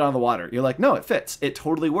just blow it out of the water. You're like, no, it fits. It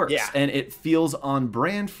totally works. Yeah. And it feels on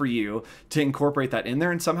brand for you to incorporate that in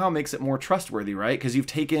there and somehow makes it more trustworthy, right? Because you've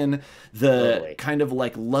taken the kind of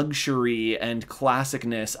like luxury and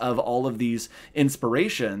classicness of all of these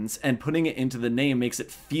inspirations and putting it into the name makes it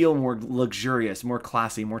feel more luxurious, more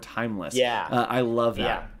classy, more timeless. Yeah. I love that.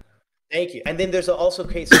 Yeah. Thank you. And then there's also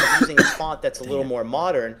cases of using a font that's a little more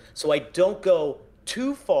modern, so I don't go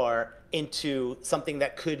too far into something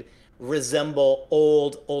that could resemble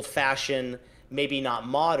old-fashioned, maybe not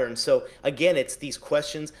modern. So again, it's these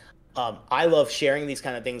questions. I love sharing these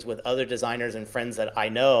kind of things with other designers and friends that I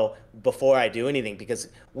know before I do anything, because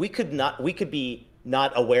we could be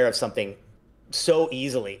not aware of something so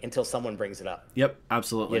easily until someone brings it up. Yep,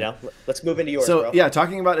 absolutely. You know, let's move into yours, so, bro. yeah,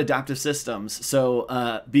 talking about adaptive systems.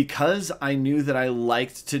 So because I knew that I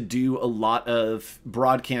liked to do a lot of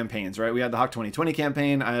broad campaigns, right? We had the Hawk 2020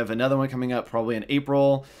 campaign. I have another one coming up probably in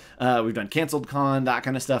April. We've done Canceled Con, that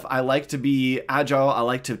kind of stuff. I like to be agile. I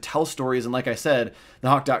like to tell stories. And like I said, the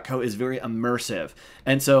Hawk.co is very immersive.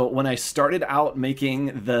 And so when I started out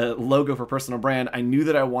making the logo for personal brand, I knew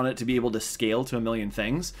that I wanted to be able to scale to a million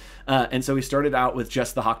things. And so we started out with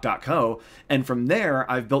just the Hawk.co. And from there,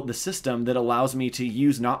 I've built the system that allows me to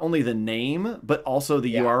use not only the name, but also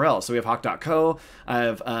the URL. So we have Hawk.co, I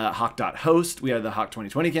have Hawk.host, we have the Hawk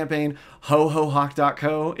 2020 campaign.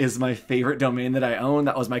 HoHoHawk.co is my favorite domain that I own.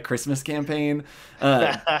 That was my Christmas campaign.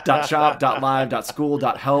 .shop, .live, .school,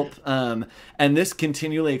 .help. And this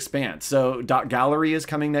continually expands. So .gallery is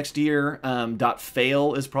coming next year.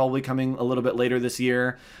 .fail is probably coming a little bit later this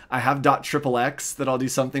year. I have .xxx that I'll do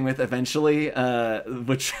something with eventually,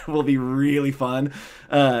 which will be really fun.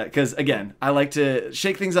 Because again, I like to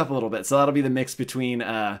shake things up a little bit. So that'll be the mix between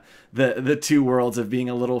the two worlds of being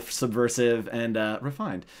a little subversive and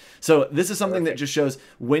refined. So this is something that just shows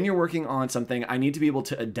when you're working on something, I need to be able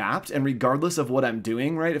to adapt. And regardless of what I'm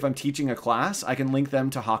doing, right? If I'm teaching a class, I can link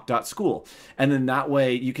them to hawk.school. And then that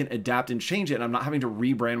way you can adapt and change it. And I'm not having to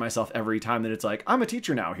rebrand myself every time that it's like, I'm a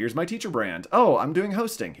teacher now. Here's my teacher brand. Oh, I'm doing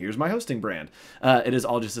hosting. Here's my hosting brand. It is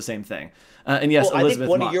all just the same thing. And yes, well, Elizabeth,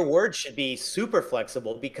 I think one of your words should be super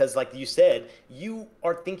flexible, because like you said, you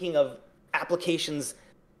are thinking of applications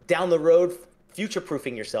down the road,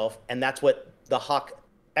 future-proofing yourself. And that's what the Hawk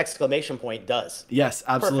exclamation point does. Yes,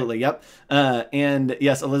 absolutely. Perfect. Yep. And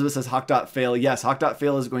yes, Elizabeth says Hawk.fail. Yes,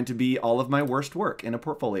 Hawk.fail is going to be all of my worst work in a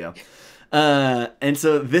portfolio. And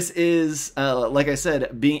so this is, like I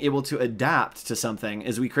said, being able to adapt to something.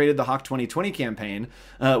 As we created the Hawk 2020 campaign,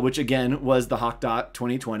 which again was the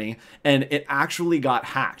Hawk.2020, and it actually got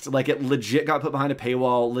hacked. Like it legit got put behind a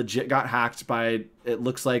paywall, legit got hacked by, it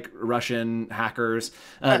looks like Russian hackers.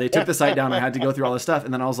 They took the site down. I had to go through all this stuff.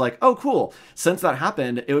 And then I was like, oh, cool. Since that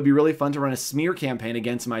happened, it would be really fun to run a smear campaign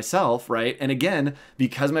against myself, right? And again,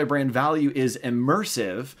 because my brand value is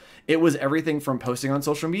immersive, it was everything from posting on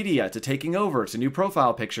social media to taking over to new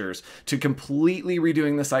profile pictures to completely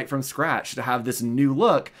redoing the site from scratch to have this new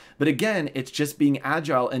look. But again, it's just being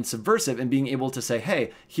agile and subversive and being able to say,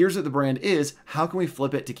 hey, here's what the brand is. How can we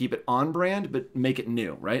flip it to keep it on brand, but make it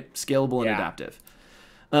new, right? Scalable and adaptive.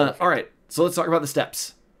 All right, so let's talk about the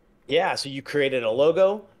steps. Yeah, so you created a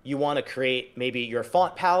logo. You want to create maybe your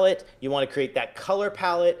font palette. You want to create that color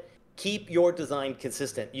palette. Keep your design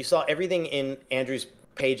consistent. You saw everything in Andrew's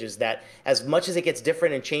pages that as much as it gets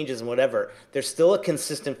different and changes and whatever, there's still a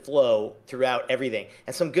consistent flow throughout everything.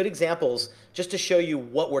 And some good examples, just to show you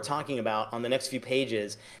what we're talking about on the next few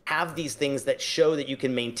pages, have these things that show that you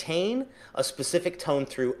can maintain a specific tone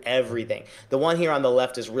through everything. The one here on the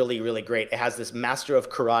left is really, really great. It has this master of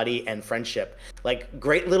karate and friendship, like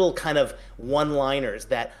great little kind of one-liners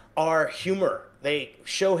that are humor. They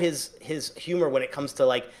show his humor when it comes to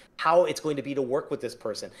like how it's going to be to work with this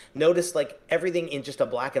person. Notice like everything in just a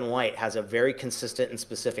black and white has a very consistent and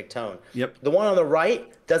specific tone. Yep. The one on the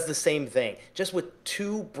right does the same thing. Just with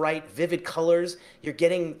two bright, vivid colors, you're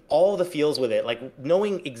getting all the feels with it, like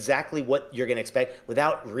knowing exactly what you're going to expect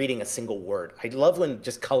without reading a single word. I love when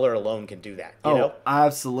just color alone can do that. You know?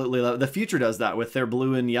 Absolutely. The Future does that with their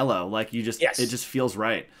blue and yellow. Like you just, it just feels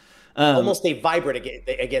right. Almost they vibrate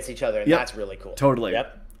against each other, and that's really cool. Totally.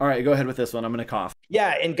 Yep. All right, go ahead with this one. I'm gonna cough.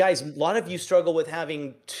 Yeah, and guys, a lot of you struggle with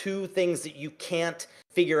having two things that you can't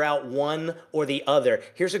figure out one or the other.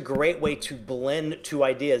 Here's a great way to blend two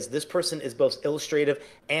ideas. This person is both illustrative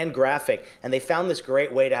and graphic, and they found this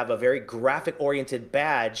great way to have a very graphic oriented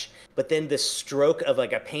badge, but then this stroke of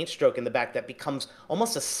like a paint stroke in the back that becomes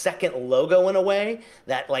almost a second logo in a way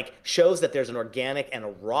that like shows that there's an organic and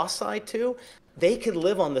a raw side too. They could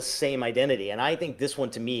live on the same identity. And I think this one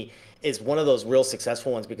to me is one of those real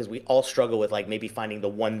successful ones because we all struggle with like maybe finding the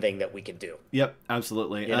one thing that we could do. Yep,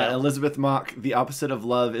 absolutely. You know? Elizabeth Mock, the opposite of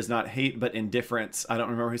love is not hate, but indifference. I don't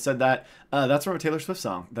remember who said that. That's from a Taylor Swift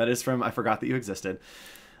song. That is from I Forgot That You Existed.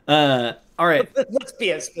 All right. Let's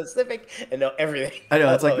be as specific and know everything. I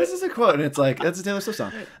know. It's like, this is a quote, and it's like, that's a Taylor Swift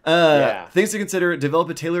song. Yeah. Things to consider: develop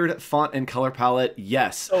a tailored font and color palette.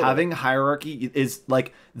 Yes. Totally. Having hierarchy is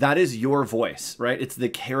like, that is your voice, right? It's the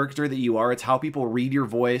character that you are. It's how people read your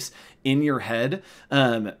voice in your head,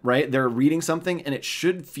 right? They're reading something, and it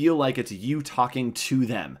should feel like it's you talking to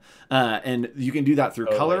them. And you can do that through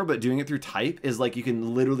color, but doing it through type is like, you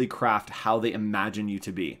can literally craft how they imagine you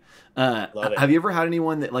to be. Have you ever had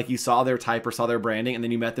anyone that like you saw their type or saw their branding and then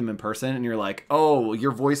you met them in person and you're like, oh,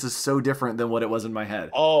 your voice is so different than what it was in my head?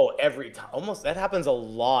 Oh, every time. Almost that happens a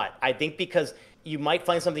lot. I think because you might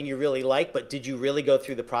find something you really like, but did you really go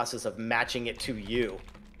through the process of matching it to you?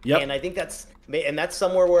 Yep. And I think that's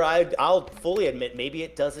somewhere where I'll fully admit maybe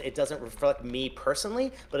it doesn't reflect me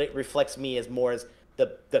personally, but it reflects me as more as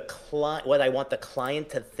the client, what I want the client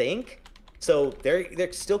to think. So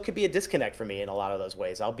there still could be a disconnect for me in a lot of those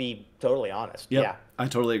ways. I'll be totally honest. Yep, Yeah. I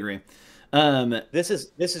totally agree. This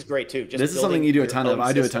is great too. Just this is something you do a ton of.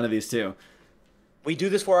 I do a system. ton of these too. We do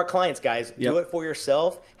this for our clients, guys. Yep. Do it for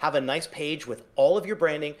yourself. Have a nice page with all of your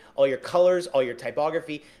branding, all your colors, all your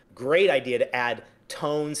typography. Great idea to add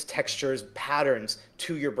tones, textures, patterns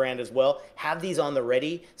to your brand as well. Have these on the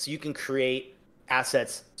ready so you can create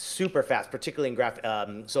assets super fast, particularly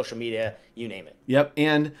in social media, you name it. Yep.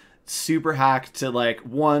 And super hack to like,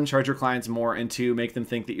 one, charge your clients more, and two, make them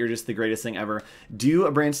think that you're just the greatest thing ever. Do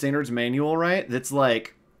a brand standards manual, right? That's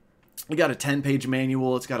like, you got a 10-page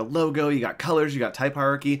manual. It's got a logo, you got colors, you got type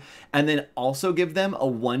hierarchy, and then also give them a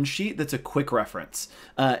one sheet that's a quick reference,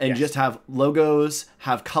 and just have logos,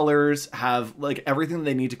 have colors, have like everything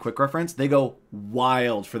they need to quick reference. They go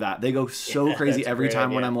wild for that. They go so crazy every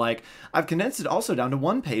time when I'm like, I've condensed it also down to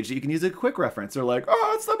one page that you can use a quick reference. They're like,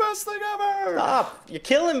 oh, it's the best thing ever. Stop. You're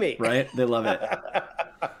killing me. Right? They love it.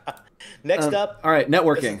 Next up. All right,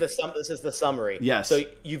 networking. This is the summary. Yes. So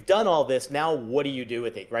you've done all this. Now, what do you do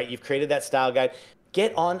with it, right? You've created that style guide.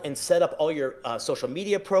 Get on and set up all your social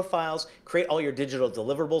media profiles, create all your digital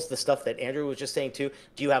deliverables, the stuff that Andrew was just saying too.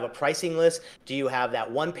 Do you have a pricing list? Do you have that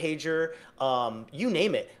one pager? You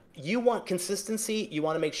name it. You want consistency. You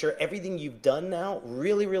want to make sure everything you've done now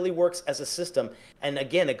really, really works as a system. And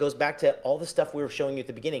again, it goes back to all the stuff we were showing you at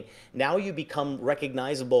the beginning. Now you become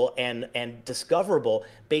recognizable and discoverable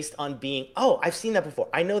based on being, oh, I've seen that before.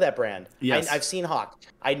 I know that brand. Yes. I've seen Hawk.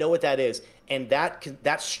 I know what that is. And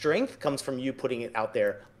that strength comes from you putting it out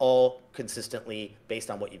there all consistently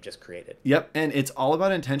based on what you've just created. Yep. And it's all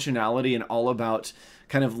about intentionality and all about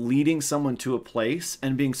kind of leading someone to a place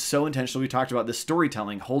and being so intentional. We talked about the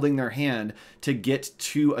storytelling, holding their hand to get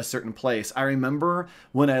to a certain place. I remember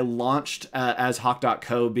when I launched as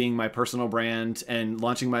Hawk.co, being my personal brand, and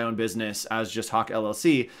launching my own business as just Hawk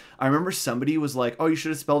LLC. I remember somebody was like, oh, you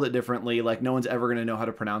should have spelled it differently. Like, no one's ever going to know how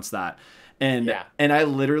to pronounce that. And I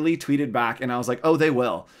literally tweeted back and I was like, oh, they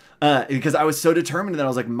will. Because I was so determined that I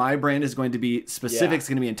was like, my brand is going to be specific. It's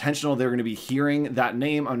going to be intentional. They're going to be hearing that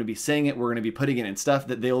name. I'm going to be saying it. We're going to be putting it in stuff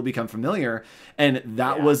that they will become familiar. And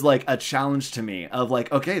that was like a challenge to me of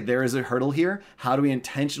like, okay, there is a hurdle here. How do we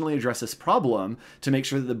intentionally address this problem to make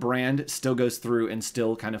sure that the brand still goes through and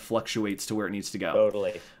still kind of fluctuates to where it needs to go?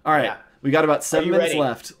 Totally. All right. We got about 7 minutes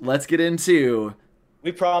left. Let's get into...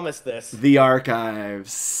 We promised this. The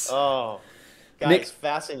archives. Oh, guys, Nick,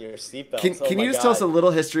 fasten your seatbelts. Can you just tell us a little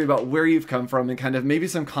history about where you've come from and kind of maybe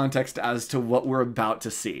some context as to what we're about to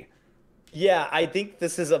see? Yeah, I think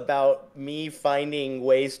this is about me finding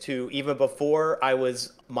ways to, even before I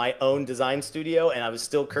was my own design studio and I was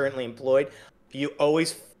still currently employed, you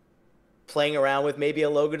always playing around with maybe a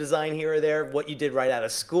logo design here or there, what you did right out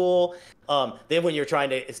of school. Then when you're trying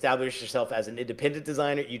to establish yourself as an independent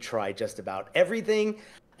designer, you try just about everything.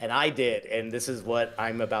 And I did. And this is what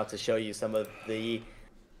I'm about to show you, some of the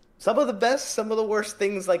best, some of the worst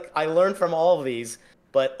things like I learned from all of these.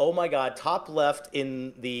 But oh my God, top left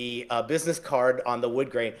in the business card on the wood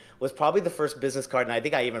grain was probably the first business card. And I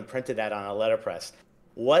think I even printed that on a letterpress.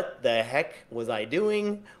 What the heck was I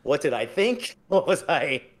doing? What did I think? What was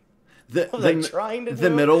I... The I was like trying to the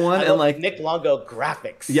do. middle one I and love like Nick Longo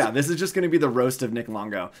graphics. yeah, this is just going to be the roast of Nick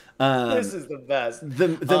Longo. This is the best.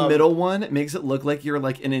 The middle one makes it look like you're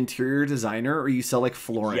like an interior designer or you sell like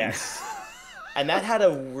flooring. Yes. And that had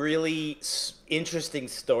a really interesting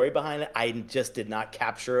story behind it. I just did not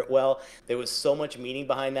capture it well. There was so much meaning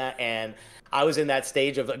behind that, and I was in that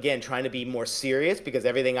stage of, again, trying to be more serious because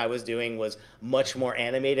everything I was doing was much more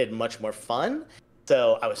animated, much more fun.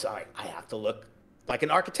 So I was like, I have to look like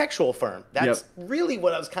an architectural firm. That's really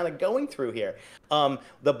what I was kind of going through here.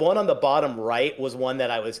 The one on the bottom right was one that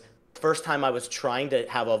I was first time I was trying to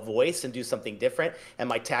have a voice and do something different, and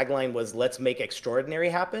my tagline was "Let's make extraordinary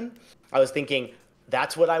happen." I was thinking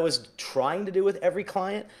that's what I was trying to do with every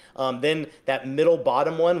client. Then that middle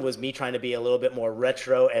bottom one was me trying to be a little bit more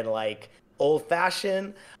retro and like old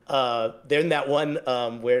fashioned. Then that one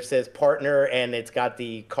where it says partner and it's got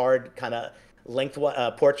the card kind of length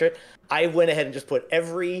portrait. I went ahead and just put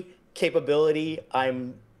every capability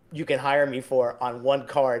you can hire me for on one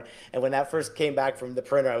card. And when that first came back from the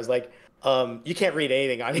printer, I was like, you can't read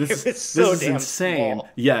anything on here. It's so damn insane. small.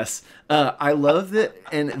 Yes. I love that.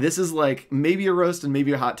 And this is like maybe a roast and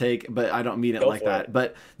maybe a hot take, but I don't mean it like that.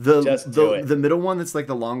 But the middle one that's like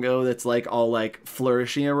the Longo that's like all like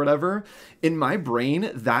flourishing or whatever, in my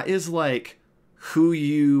brain, that is like who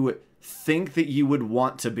you think that you would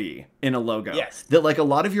want to be in a logo. Yes. That like a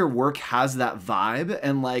lot of your work has that vibe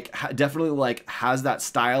and like definitely like has that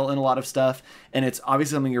style in a lot of stuff. And it's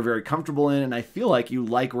obviously something you're very comfortable in. And I feel like you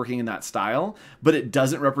like working in that style, but it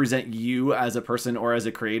doesn't represent you as a person or as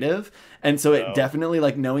a creative. And so it definitely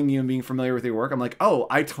like knowing you and being familiar with your work, I'm like, oh,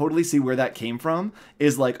 I totally see where that came from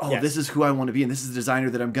is like, oh, this is who I want to be. And this is the designer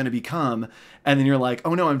that I'm going to become. And then you're like,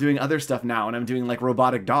 oh no, I'm doing other stuff now. And I'm doing like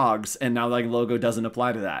robotic dogs. And now like logo doesn't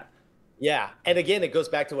apply to that. Yeah. And again, it goes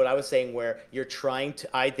back to what I was saying where you're trying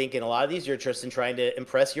to, I think in a lot of these, you're just trying to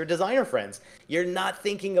impress your designer friends. You're not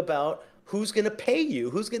thinking about who's going to pay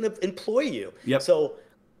you, who's going to employ you. Yep. So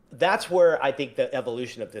that's where I think the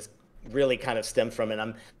evolution of this really kind of stemmed from.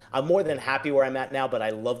 And I'm more than happy where I'm at now, but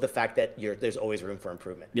I love the fact that there's always room for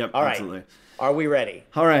improvement. Yep. All right. Absolutely. Are we ready?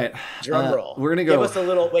 All right. Drum roll. We're going to go. Give us a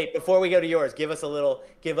little, wait, before we go to yours, give us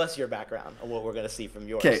your background on what we're going to see from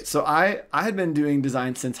yours. Okay, so I had been doing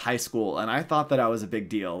design since high school, and I thought that I was a big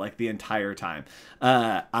deal, like the entire time.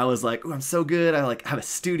 I was like, "Ooh, I'm so good. I like have a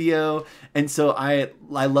studio." And so I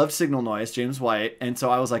loved Signal Noise, James White, and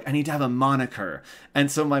so I was like, I need to have a moniker.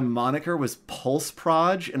 And so my moniker was Pulse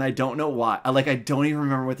Proj, and I don't know why. I don't even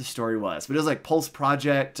remember what the story was, but it was like Pulse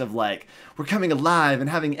Project of like, we're coming alive and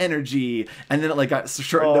having energy. And then it like got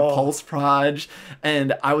shortened to Pulse Proj,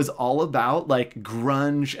 and I was all about like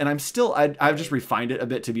grunge, and I've just refined it a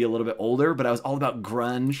bit to be a little bit older, but I was all about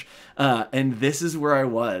grunge, and this is where I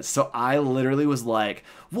was. So I literally was like,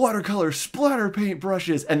 watercolor splatter paint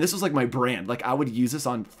brushes, and this was like my brand. Like I would use this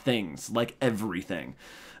on things, like everything.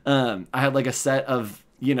 I had like a set of,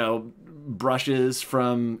 brushes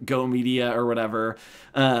from Go Media or whatever.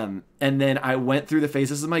 And then I went through the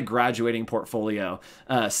phases. This is my graduating portfolio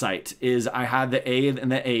site. Is I had the A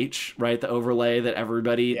and the H, right? The overlay that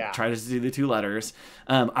everybody tries to do the two letters.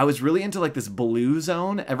 I was really into like this blue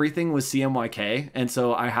zone. Everything was CMYK. And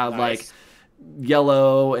so I had like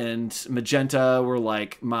yellow and magenta were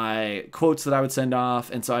like my quotes that I would send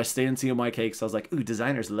off. And so I stayed in CMYK because I was like, ooh,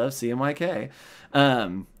 designers love CMYK.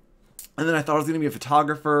 And then I thought I was going to be a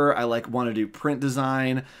photographer. I like want to do print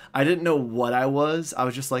design. I didn't know what I was. I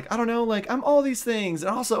was just like, I don't know, like I'm all these things.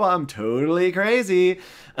 And also I'm totally crazy.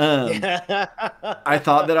 I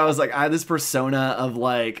thought that I was like, I had this persona of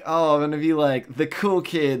like, oh, I'm going to be like the cool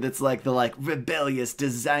kid that's like the like rebellious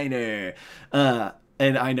designer.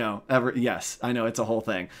 And I know, I know it's a whole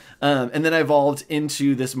thing. And then I evolved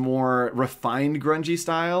into this more refined grungy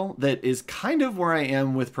style that is kind of where I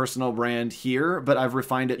am with personal brand here, but I've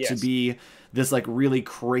refined it to be this like really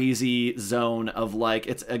crazy zone of like,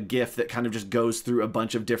 it's a GIF that kind of just goes through a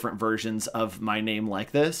bunch of different versions of my name like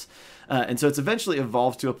this. And so it's eventually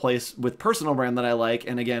evolved to a place with personal brand that I like.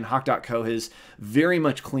 And again, Hawk.co has very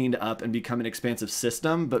much cleaned up and become an expansive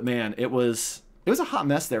system, but man, it was a hot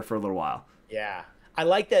mess there for a little while. Yeah. I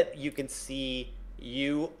like that you can see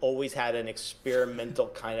you always had an experimental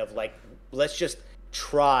kind of like, let's just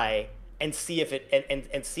try and see if it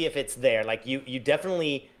and see if it's there. Like you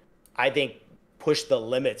definitely, I think, pushed the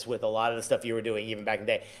limits with a lot of the stuff you were doing even back in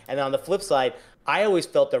the day. And on the flip side, I always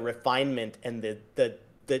felt the refinement and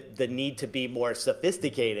the need to be more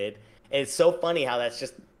sophisticated. And it's so funny how that's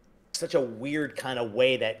just such a weird kind of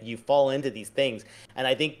way that you fall into these things. And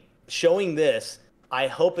I think showing this, I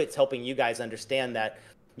hope it's helping you guys understand that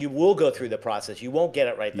you will go through the process. You won't get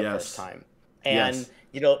it right the first time. And,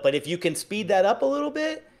 but if you can speed that up a little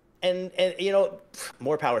bit, and you know,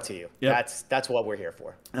 more power to you. Yep. That's what we're here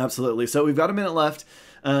for. Absolutely. So we've got a minute left.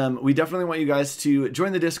 We definitely want you guys to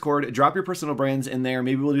join the Discord, drop your personal brands in there.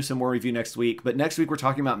 Maybe we'll do some more review next week. But next week, we're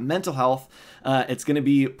talking about mental health. It's going to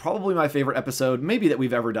be probably my favorite episode, maybe that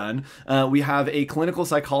we've ever done. We have a clinical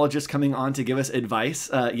psychologist coming on to give us advice.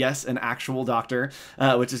 Yes, an actual doctor,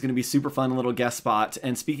 which is going to be super fun, little guest spot.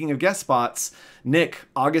 And speaking of guest spots, Nick,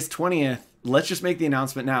 August 20th, let's just make the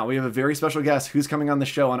announcement now. We have a very special guest who's coming on the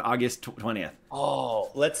show on August 20th.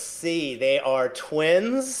 Oh, let's see. They are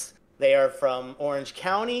twins. They are from Orange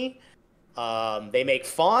County. They make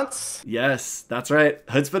fonts. Yes, that's right.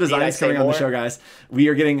 Hoodspa Design is coming on the show, guys. We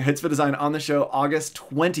are getting Hoodspa Design on the show August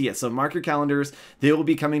 20th. So mark your calendars. They will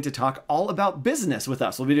be coming to talk all about business with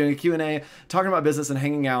us. We'll be doing a Q&A, talking about business and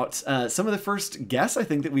hanging out. Some of the first guests I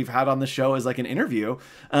think that we've had on the show is like an interview.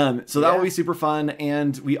 So that will be super fun.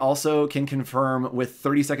 And we also can confirm with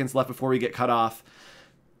 30 seconds left before we get cut off,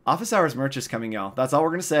 Office Hours merch is coming, y'all. That's all we're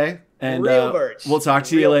going to say. And Real merch. We'll talk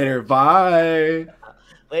to you later. Bye.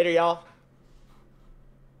 Later, y'all.